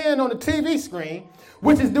who I'm seeing on the TV screen,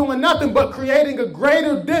 which is doing nothing but creating a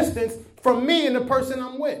greater distance from me and the person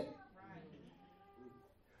I'm with.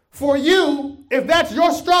 For you, if that's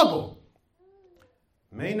your struggle,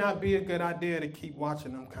 may not be a good idea to keep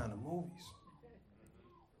watching them kind of movies.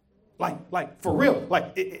 Like for real,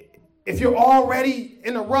 like if you're already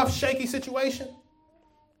in a rough, shaky situation,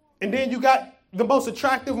 and then you got the most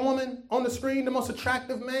attractive woman on the screen, the most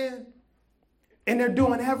attractive man, and they're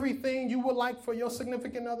doing everything you would like for your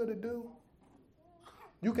significant other to do,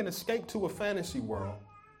 you can escape to a fantasy world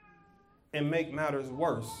and make matters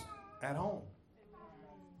worse at home.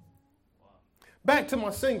 Back to my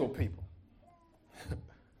single people.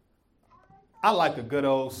 I like a good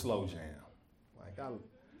old slow jam. Like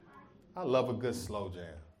I love a good slow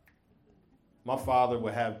jam. My father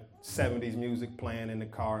would have 70s music playing in the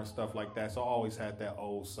car and stuff like that, so I always had that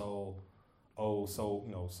old soul,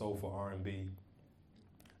 soul for R&B.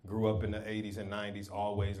 Grew up in the 80s and 90s,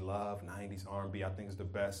 always loved 90s R&B. I think it's the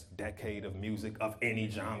best decade of music of any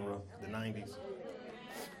genre, the 90s.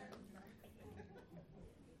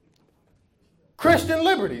 Christian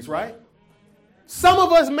liberties, right? Some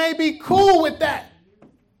of us may be cool with that.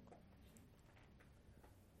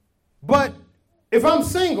 But if I'm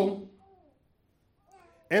single,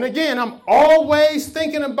 and again, I'm always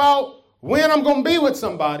thinking about when I'm going to be with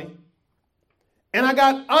somebody, and I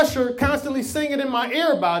got Usher constantly singing in my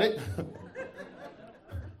ear about it.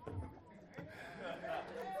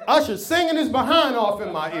 Usher singing his behind off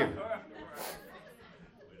in my ear.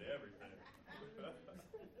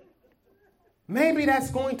 Maybe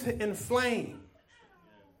that's going to inflame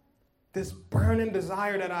this burning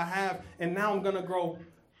desire that I have, and now I'm going to grow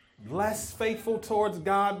less faithful towards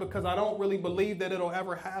God because I don't really believe that it'll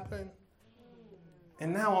ever happen.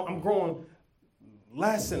 And now I'm growing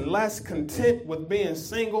less and less content with being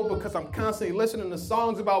single because I'm constantly listening to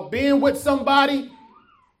songs about being with somebody.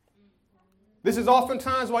 This is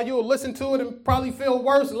oftentimes why you'll listen to it and probably feel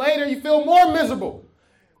worse later. You feel more miserable.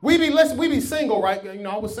 We be single, right? You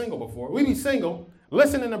know, I was single before. We be single,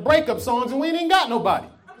 listening to breakup songs, and we ain't got nobody.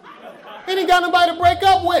 We ain't got nobody to break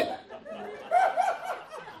up with.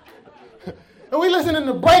 And we listening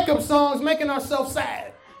to breakup songs, making ourselves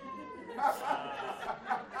sad.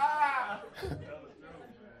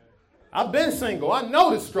 I've been single. I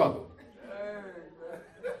know the struggle.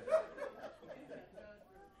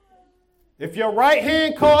 If your right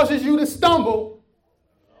hand causes you to stumble,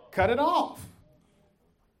 cut it off.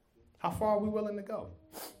 How far are we willing to go?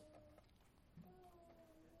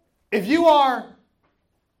 If you are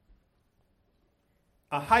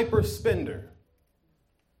a hyper spender,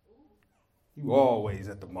 you always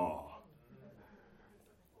at the mall.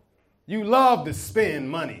 You love to spend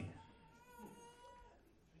money.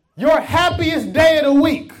 Your happiest day of the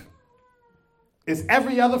week is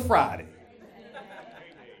every other Friday.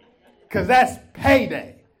 Because that's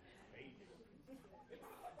payday.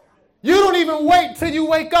 You don't even wait till you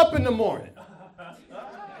wake up in the morning.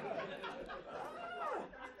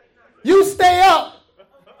 You stay up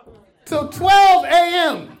till 12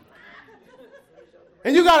 a.m.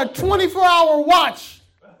 And you got a 24-hour watch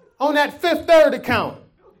on that Fifth Third account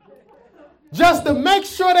just to make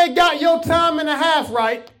sure they got your time and a half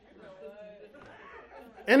right.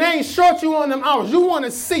 And they ain't short you on them hours. You want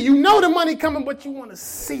to see. You know the money coming, but you want to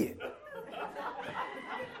see it.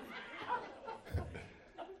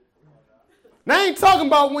 Now, I ain't talking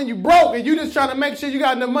about when you broke and you just trying to make sure you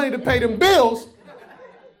got enough money to pay them bills.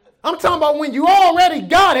 I'm talking about when you already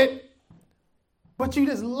got it, but you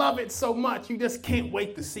just love it so much, you just can't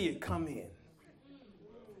wait to see it come in.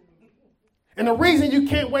 And the reason you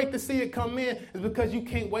can't wait to see it come in is because you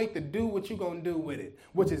can't wait to do what you're going to do with it,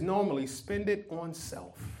 which is normally spend it on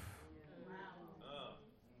self.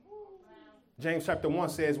 James chapter 1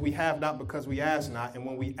 says, we have not because we ask not. And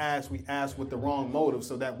when we ask with the wrong motive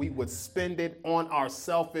so that we would spend it on our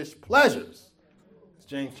selfish pleasures. It's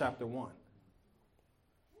James chapter 1.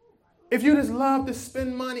 If you just love to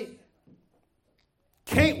spend money,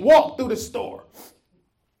 can't walk through the store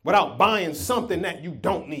without buying something that you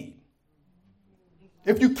don't need.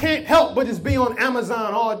 If you can't help but just be on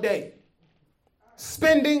Amazon all day,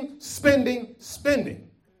 spending, spending, spending.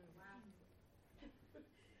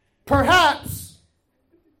 Perhaps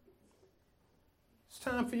it's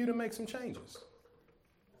time for you to make some changes.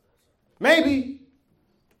 Maybe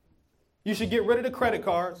you should get rid of the credit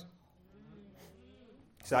cards.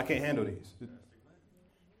 Say, I can't handle these.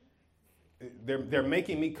 They're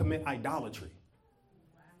making me commit idolatry.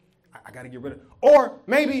 I got to get rid of it. Or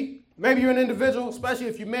maybe you're an individual, especially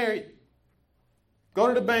if you're married. Go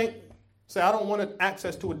to the bank, say, I don't want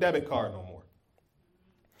access to a debit card no more.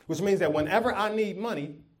 Which means that whenever I need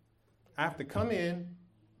money, I have to come in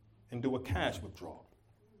and do a cash withdrawal.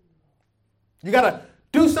 You got to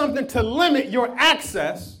do something to limit your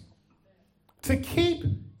access to keep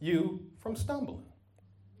you from stumbling.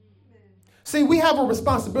 See, we have a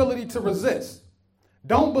responsibility to resist.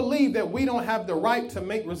 Don't believe that we don't have the right to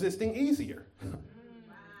make resisting easier.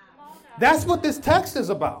 That's what this text is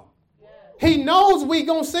about. He knows we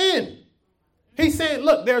gonna sin. He's saying,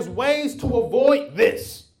 look, there's ways to avoid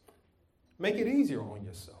this. Make it easier on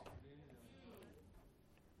yourself.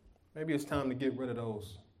 Maybe it's time to get rid of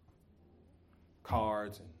those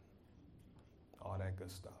cards and all that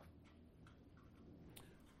good stuff.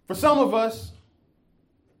 For some of us,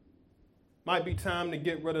 might be time to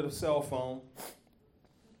get rid of the cell phone.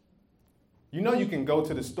 You know you can go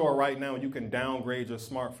to the store right now and you can downgrade your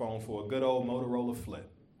smartphone for a good old Motorola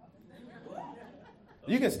flip.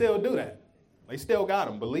 You can still do that. They still got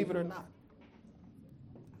them, believe it or not.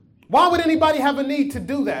 Why would anybody have a need to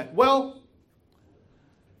do that? Well,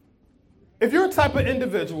 if you're a type of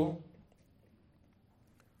individual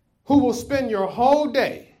who will spend your whole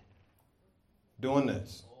day doing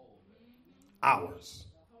this, hours,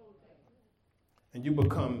 and you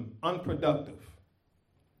become unproductive,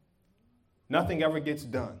 nothing ever gets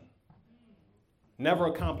done, never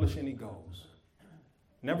accomplish any goals,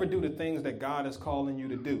 never do the things that God is calling you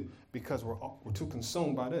to do because we're too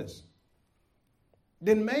consumed by this,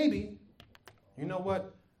 then maybe, you know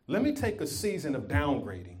what, let me take a season of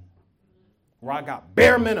downgrading where I got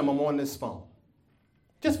bare minimum on this phone,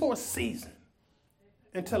 just for a season,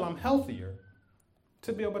 until I'm healthier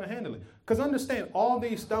to be able to handle it. Because understand, all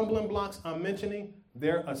these stumbling blocks I'm mentioning,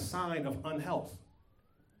 they're a sign of unhealth.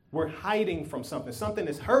 We're hiding from something. Something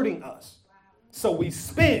is hurting us. So we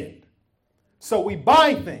spend. So we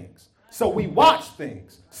buy things. So we watch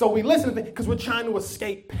things. So we listen to things because we're trying to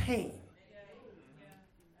escape pain.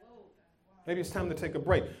 Maybe it's time to take a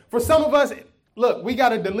break. For some of us, look, we got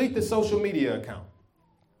to delete the social media account.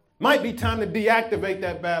 Might be time to deactivate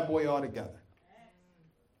that bad boy altogether.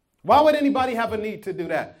 Why would anybody have a need to do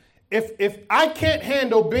that? If I can't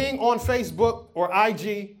handle being on Facebook or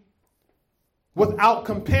IG without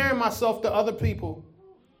comparing myself to other people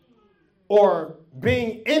or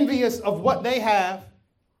being envious of what they have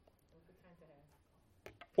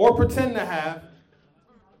or pretend to have,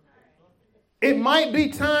 it might be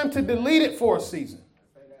time to delete it for a season.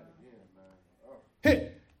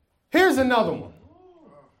 Here's another one.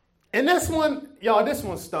 And this one, y'all, this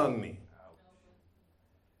one stung me.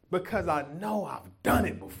 Because I know I've done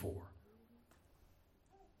it before.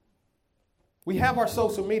 We have our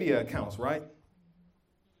social media accounts, right?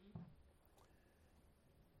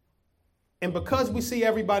 And because we see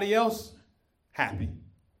everybody else happy,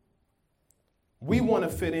 we want to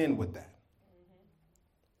fit in with that.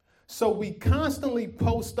 So we constantly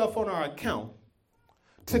post stuff on our account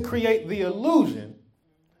to create the illusion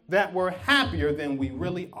that we're happier than we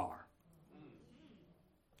really are.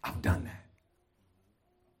 I've done that.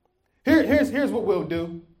 Here's what we'll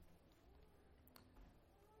do.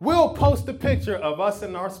 We'll post a picture of us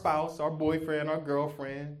and our spouse, our boyfriend, our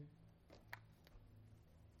girlfriend.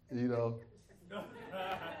 You know.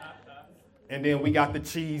 And then we got the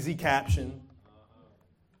cheesy caption.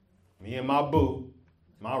 Me and my boo,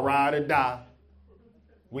 my ride or die.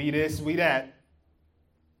 We this, we that.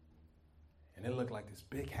 And it looked like this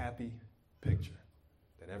big happy picture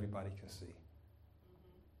that everybody can see.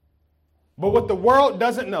 But what the world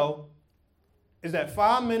doesn't know is that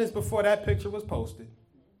 5 minutes before that picture was posted,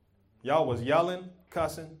 y'all was yelling,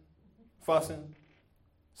 cussing, fussing,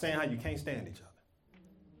 saying how you can't stand each other.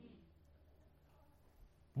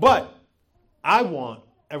 But I want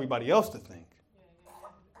everybody else to think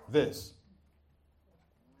this.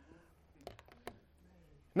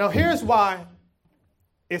 Now, here's why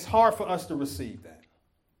it's hard for us to receive that.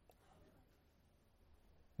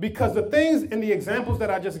 Because the things in the examples that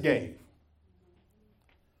I just gave,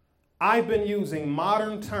 I've been using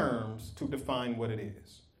modern terms to define what it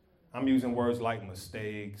is. I'm using words like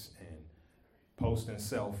mistakes and posting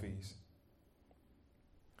selfies.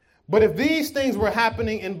 But if these things were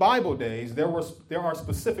happening in Bible days, there are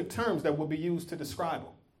specific terms that would be used to describe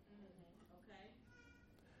them. Okay.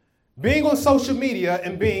 Being on social media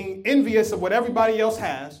and being envious of what everybody else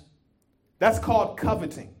has, that's called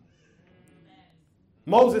coveting.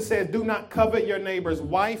 Moses said, do not covet your neighbor's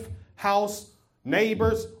wife, house,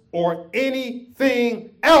 neighbors, or anything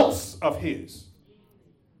else of his.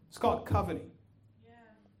 It's called coveting.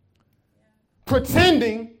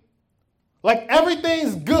 Pretending like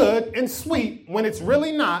everything's good and sweet when it's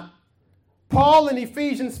really not. Paul in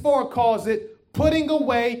Ephesians 4 calls it putting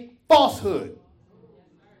away falsehood.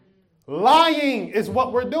 Lying is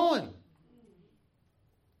what we're doing.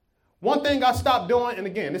 One thing I stopped doing, and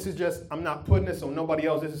again, this is just, I'm not putting this on nobody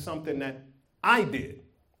else. This is something that I did.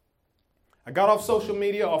 I got off social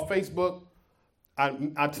media, off Facebook.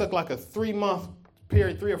 I took like a 3-month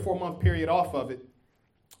period, 3 or 4 month period off of it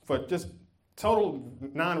for just total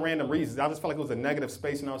non-random reasons. I just felt like it was a negative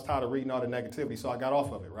space and I was tired of reading all the negativity, so I got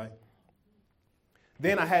off of it, right?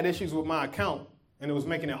 Then I had issues with my account and it was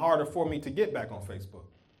making it harder for me to get back on Facebook.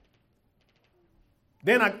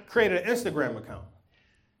 Then I created an Instagram account.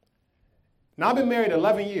 Now I've been married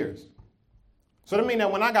 11 years. So that means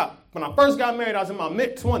that when I first got married, I was in my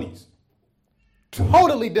mid-20s.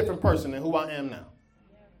 Totally different person than who I am now.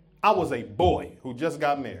 I was a boy who just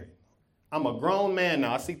got married. I'm a grown man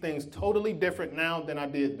now. I see things totally different now than I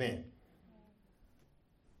did then.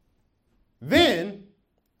 Then,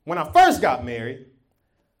 when I first got married,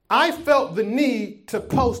 I felt the need to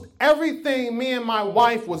post everything me and my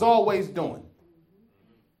wife was always doing.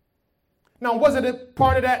 Now, was it a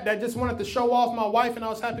part of that just wanted to show off my wife and I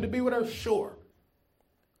was happy to be with her? Sure.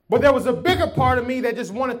 But there was a bigger part of me that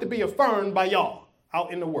just wanted to be affirmed by y'all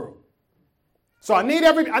out in the world. So I need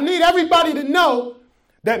everybody to know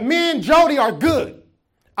that me and Jody are good.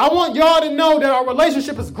 I want y'all to know that our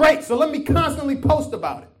relationship is great. So let me constantly post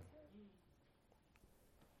about it.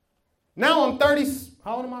 Now I'm 30.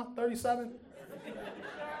 How old am I? 37?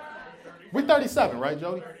 We're 37, right,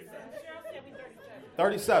 Jody?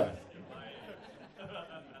 37.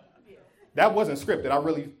 That wasn't scripted. I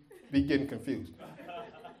really be getting confused.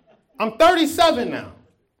 I'm 37 now.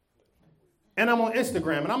 And I'm on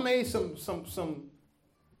Instagram. And I made some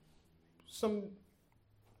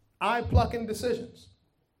eye-plucking decisions.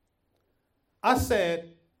 I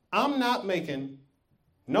said, I'm not making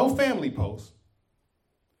no family posts,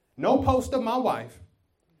 no post of my wife,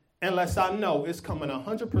 unless I know it's coming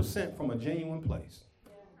 100% from a genuine place.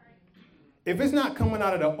 If it's not coming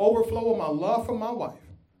out of the overflow of my love for my wife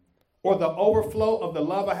or the overflow of the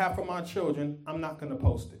love I have for my children, I'm not going to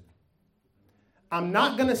post it. I'm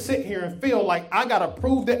not going to sit here and feel like I got to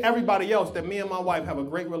prove to everybody else that me and my wife have a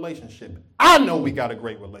great relationship. I know we got a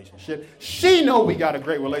great relationship. She know we got a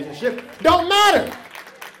great relationship. Don't matter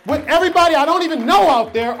what everybody I don't even know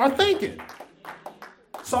out there are thinking.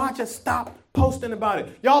 So I just stopped posting about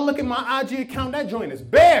it. Y'all look at my IG account. That joint is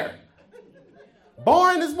bare.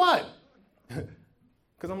 Boring as what?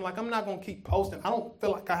 Because I'm like, I'm not going to keep posting. I don't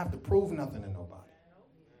feel like I have to prove nothing to nobody.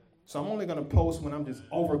 So I'm only going to post when I'm just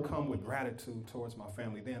overcome with gratitude towards my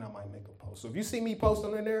family. Then I might make a post. So if you see me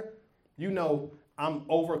posting in there, you know I'm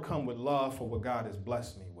overcome with love for what God has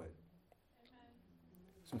blessed me with.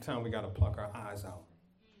 Sometimes we got to pluck our eyes out.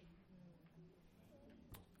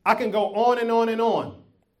 I can go on and on and on.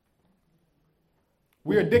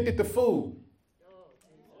 We're addicted to food.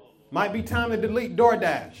 Might be time to delete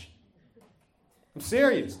DoorDash. I'm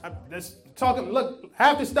serious. Look,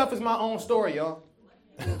 half this stuff is my own story, y'all.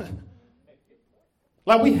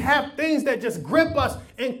 Like we have things that just grip us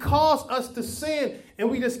and cause us to sin, and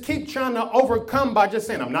we just keep trying to overcome by just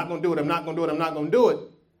saying, I'm not going to do it, I'm not going to do it, I'm not going to do it.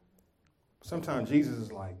 Sometimes Jesus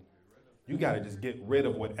is like, you got to just get rid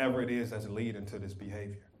of whatever it is that's leading to this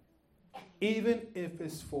behavior, even if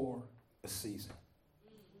it's for a season.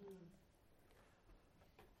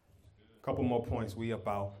 A couple more points. We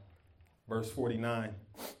about verse 49.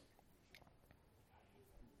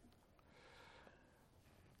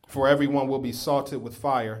 For everyone will be salted with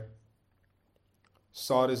fire.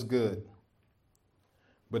 Salt is good.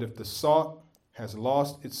 But if the salt has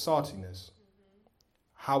lost its saltiness,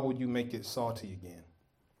 how will you make it salty again?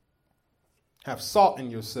 Have salt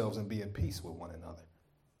in yourselves and be at peace with one another.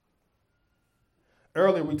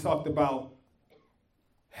 Earlier we talked about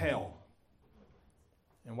hell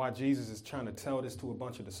and why Jesus is trying to tell this to a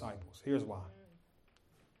bunch of disciples. Here's why.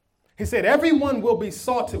 He said, everyone will be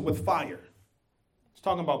salted with fire. He's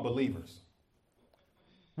talking about believers.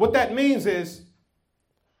 What that means is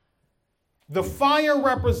the fire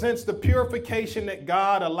represents the purification that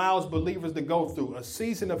God allows believers to go through, a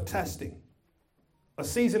season of testing, a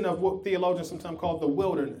season of what theologians sometimes call the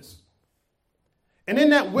wilderness. And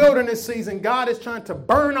in that wilderness season, God is trying to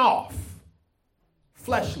burn off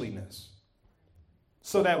fleshliness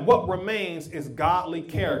so that what remains is godly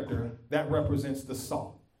character that represents the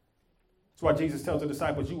salt. That's why Jesus tells the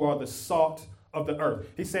disciples, you are the salt of the earth.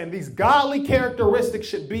 He's saying these godly characteristics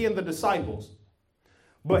should be in the disciples,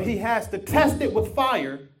 but he has to test it with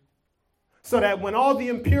fire so that when all the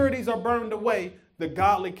impurities are burned away, the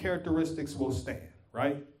godly characteristics will stand,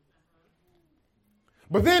 right?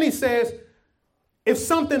 But then he says, if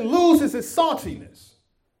something loses its saltiness,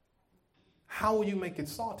 how will you make it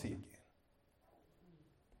salty again?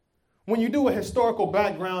 When you do a historical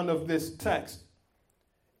background of this text,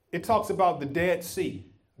 it talks about the Dead Sea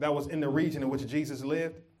that was in the region in which Jesus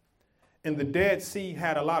lived. And the Dead Sea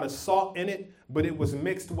had a lot of salt in it, but it was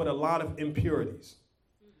mixed with a lot of impurities.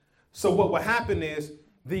 So what would happen is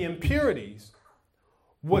the impurities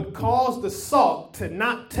would cause the salt to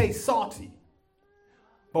not taste salty.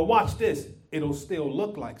 But watch this, it'll still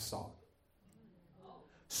look like salt.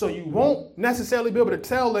 So you won't necessarily be able to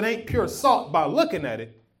tell it ain't pure salt by looking at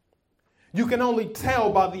it. You can only tell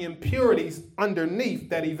by the impurities underneath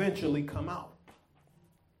that eventually come out.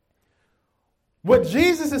 What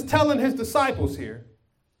Jesus is telling his disciples here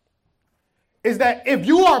is that if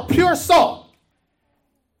you are pure salt,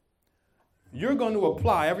 you're going to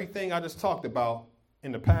apply everything I just talked about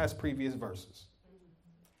in the past previous verses.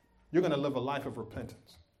 You're going to live a life of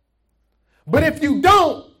repentance. But if you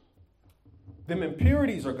don't, them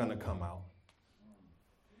impurities are going to come out.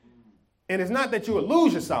 And it's not that you will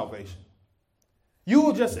lose your salvation. You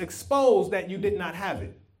will just expose that you did not have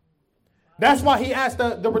it. That's why he asked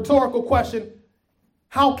the rhetorical question,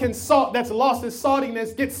 how can salt that's lost its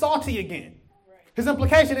saltiness get salty again? His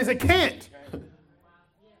implication is it can't.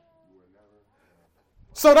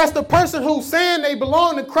 So that's the person who's saying they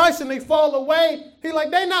belong to Christ and they fall away. He's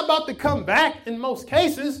like, they're not about to come back in most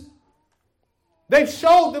cases. They've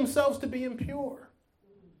showed themselves to be impure.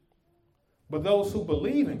 But those who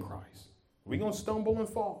believe in Christ, we're going to stumble and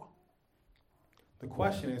fall. The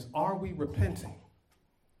question is, are we repenting?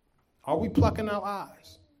 Are we plucking our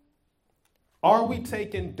eyes? Are we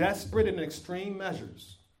taking desperate and extreme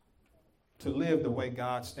measures to live the way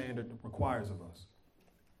God's standard requires of us?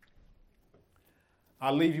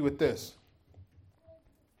 I'll leave you with this.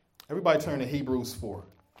 Everybody turn to Hebrews 4.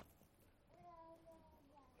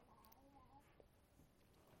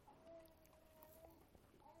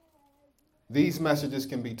 These messages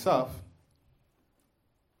can be tough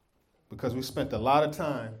because we spent a lot of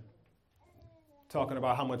time talking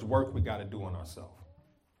about how much work we got to do on ourselves.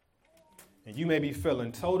 And you may be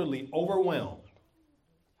feeling totally overwhelmed.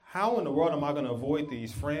 How in the world am I going to avoid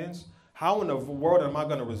these friends? How in the world am I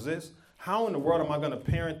going to resist? How in the world am I going to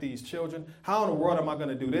parent these children? How in the world am I going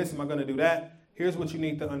to do this? Am I going to do that? Here's what you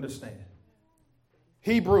need to understand.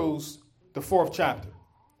 Hebrews, the 4th chapter,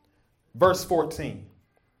 verse 14.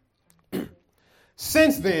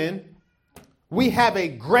 Since then, we have a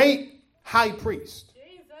great high priest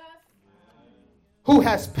who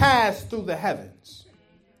has passed through the heavens,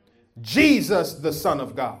 Jesus, the Son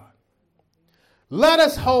of God. Let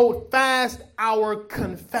us hold fast our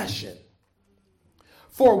confession.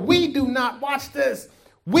 For we do not, watch this,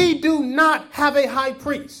 we do not have a high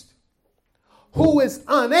priest who is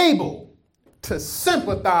unable to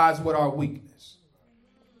sympathize with our weakness,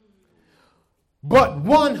 but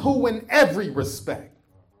one who in every respect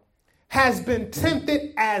has been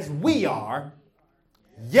tempted as we are,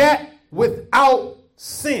 yet without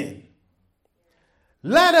sin.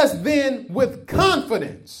 Let us then with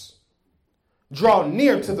confidence draw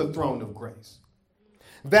near to the throne of grace,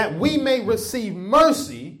 that we may receive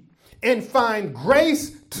mercy and find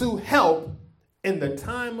grace to help in the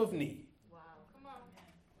time of need. Wow. Come on.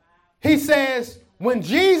 He says, when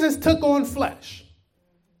Jesus took on flesh,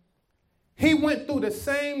 he went through the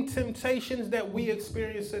same temptations that we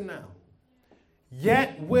experience now,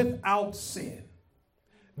 yet without sin.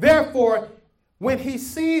 Therefore, when he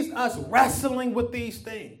sees us wrestling with these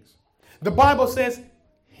things, the Bible says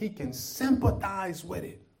he can sympathize with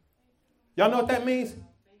it. Y'all know what that means?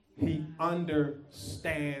 He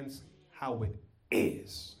understands how it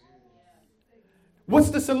is. What's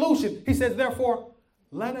the solution? He says, therefore,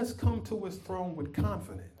 let us come to his throne with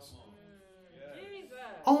confidence.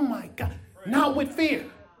 Oh my God. Not with fear.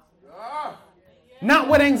 Not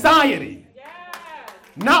with anxiety.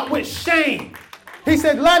 Not with shame. He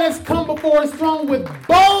said, let us come before his throne with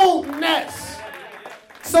boldness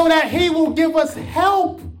so that he will give us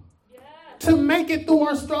help to make it through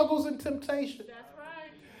our struggles and temptation.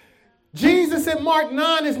 Jesus in Mark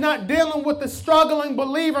 9 is not dealing with the struggling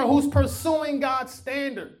believer who's pursuing God's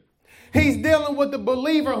standard. He's dealing with the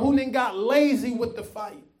believer who then got lazy with the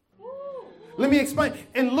fight. Let me explain.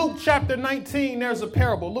 In Luke chapter 19, there's a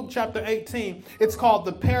parable. Luke chapter 18, it's called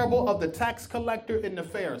the parable of the tax collector and the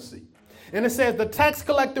Pharisee. And it says the tax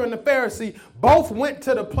collector and the Pharisee both went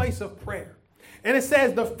to the place of prayer. And it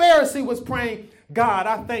says the Pharisee was praying, God,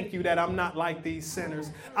 I thank you that I'm not like these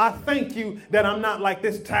sinners. I thank you that I'm not like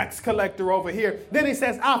this tax collector over here. Then he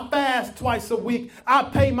says, I fast twice a week. I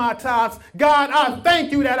pay my tithes. God, I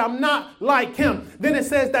thank you that I'm not like him. Then it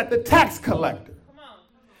says that the tax collector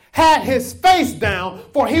had his face down,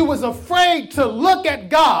 for he was afraid to look at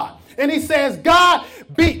God. And he says, God,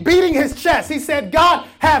 beating his chest, he said, God,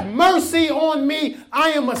 have mercy on me. I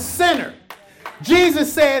am a sinner.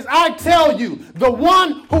 Jesus says, I tell you, the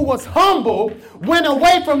one who was humble went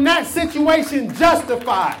away from that situation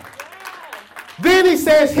justified. Then he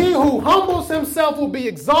says, he who humbles himself will be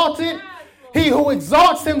exalted, He who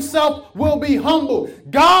exalts himself will be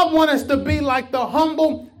humbled. God wants us to be like the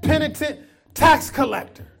humble, penitent tax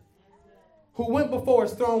collector who went before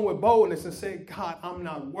his throne with boldness and said, God, I'm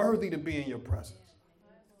not worthy to be in your presence.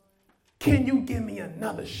 Can you give me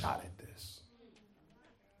another shot at this?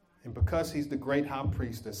 And because he's the great high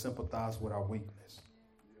priest that sympathizes with our weakness,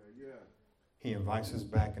 he invites us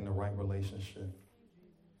back in the right relationship,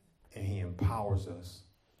 and he empowers us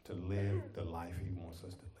to live the life he wants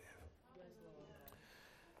us to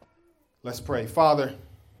live. Let's pray. Father,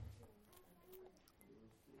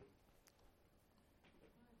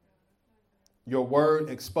 your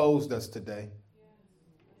word exposed us today.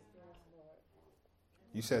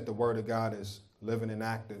 You said the word of God is living and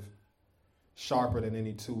active, sharper than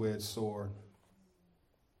any two-edged sword,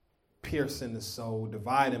 piercing the soul,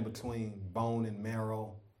 dividing between bone and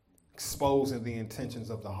marrow, exposing the intentions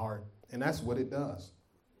of the heart. And that's what it does.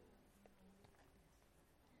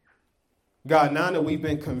 God, now that we've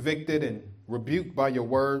been convicted and rebuked by your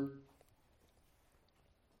word,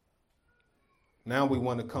 now we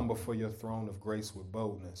want to come before your throne of grace with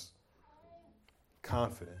boldness,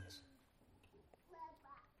 confidence,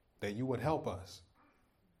 that you would help us.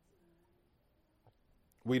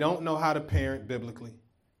 We don't know how to parent biblically.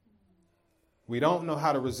 We don't know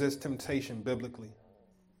how to resist temptation biblically.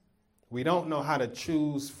 We don't know how to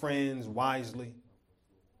choose friends wisely.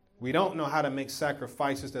 We don't know how to make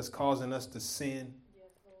sacrifices that's causing us to sin.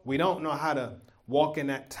 We don't know how to walk in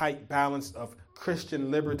that tight balance of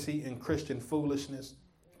Christian liberty and Christian foolishness.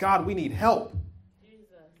 God, we need help.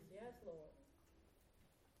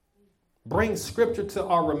 Bring scripture to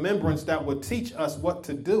our remembrance that would teach us what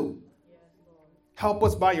to do. Help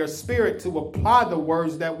us by your Spirit to apply the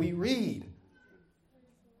words that we read.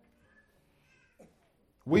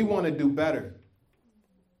 We want to do better,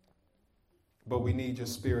 but we need your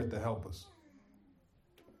Spirit to help us.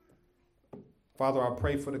 Father, I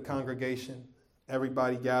pray for the congregation,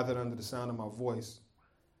 everybody gathered under the sound of my voice,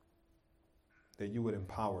 that you would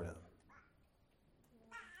empower them.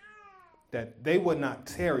 That they would not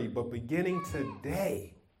tarry, but beginning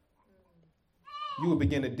today, you would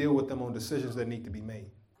begin to deal with them on decisions that need to be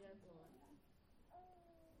made.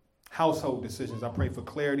 Household decisions. I pray for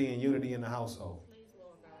clarity and unity in the household.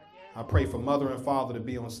 I pray for mother and father to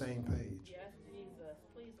be on the same page.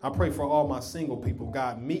 I pray for all my single people.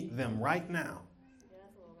 God, meet them right now.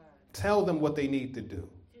 Tell them what they need to do.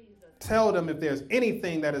 Tell them if there's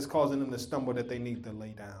anything that is causing them to stumble that they need to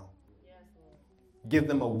lay down. Give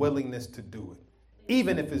them a willingness to do it,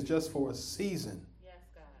 even if it's just for a season.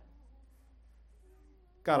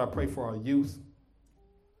 God, I pray for our youth,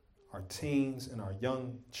 our teens, and our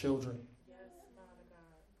young children.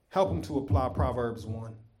 Help them to apply Proverbs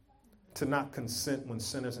 1, to not consent when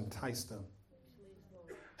sinners entice them.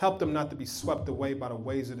 Help them not to be swept away by the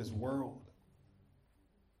ways of this world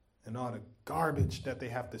and all the garbage that they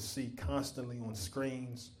have to see constantly on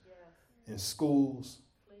screens, in schools.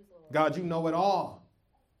 God, you know it all.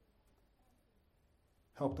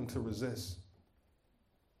 Help them to resist.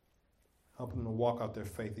 Help them to walk out their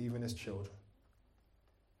faith, even as children.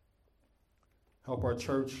 Help our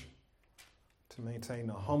church to maintain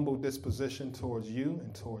a humble disposition towards you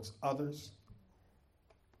and towards others.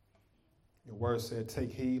 Your word said,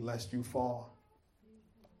 take heed lest you fall.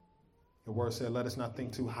 Your word said, let us not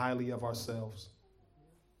think too highly of ourselves.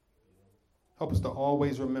 Help us to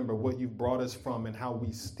always remember what you've brought us from and how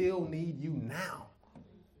we still need you now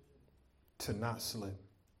to not slip.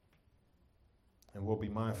 And we'll be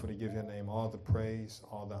mindful to give your name all the praise,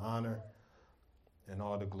 all the honor, and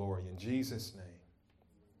all the glory. In Jesus' name,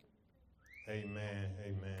 amen,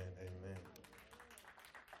 amen, amen.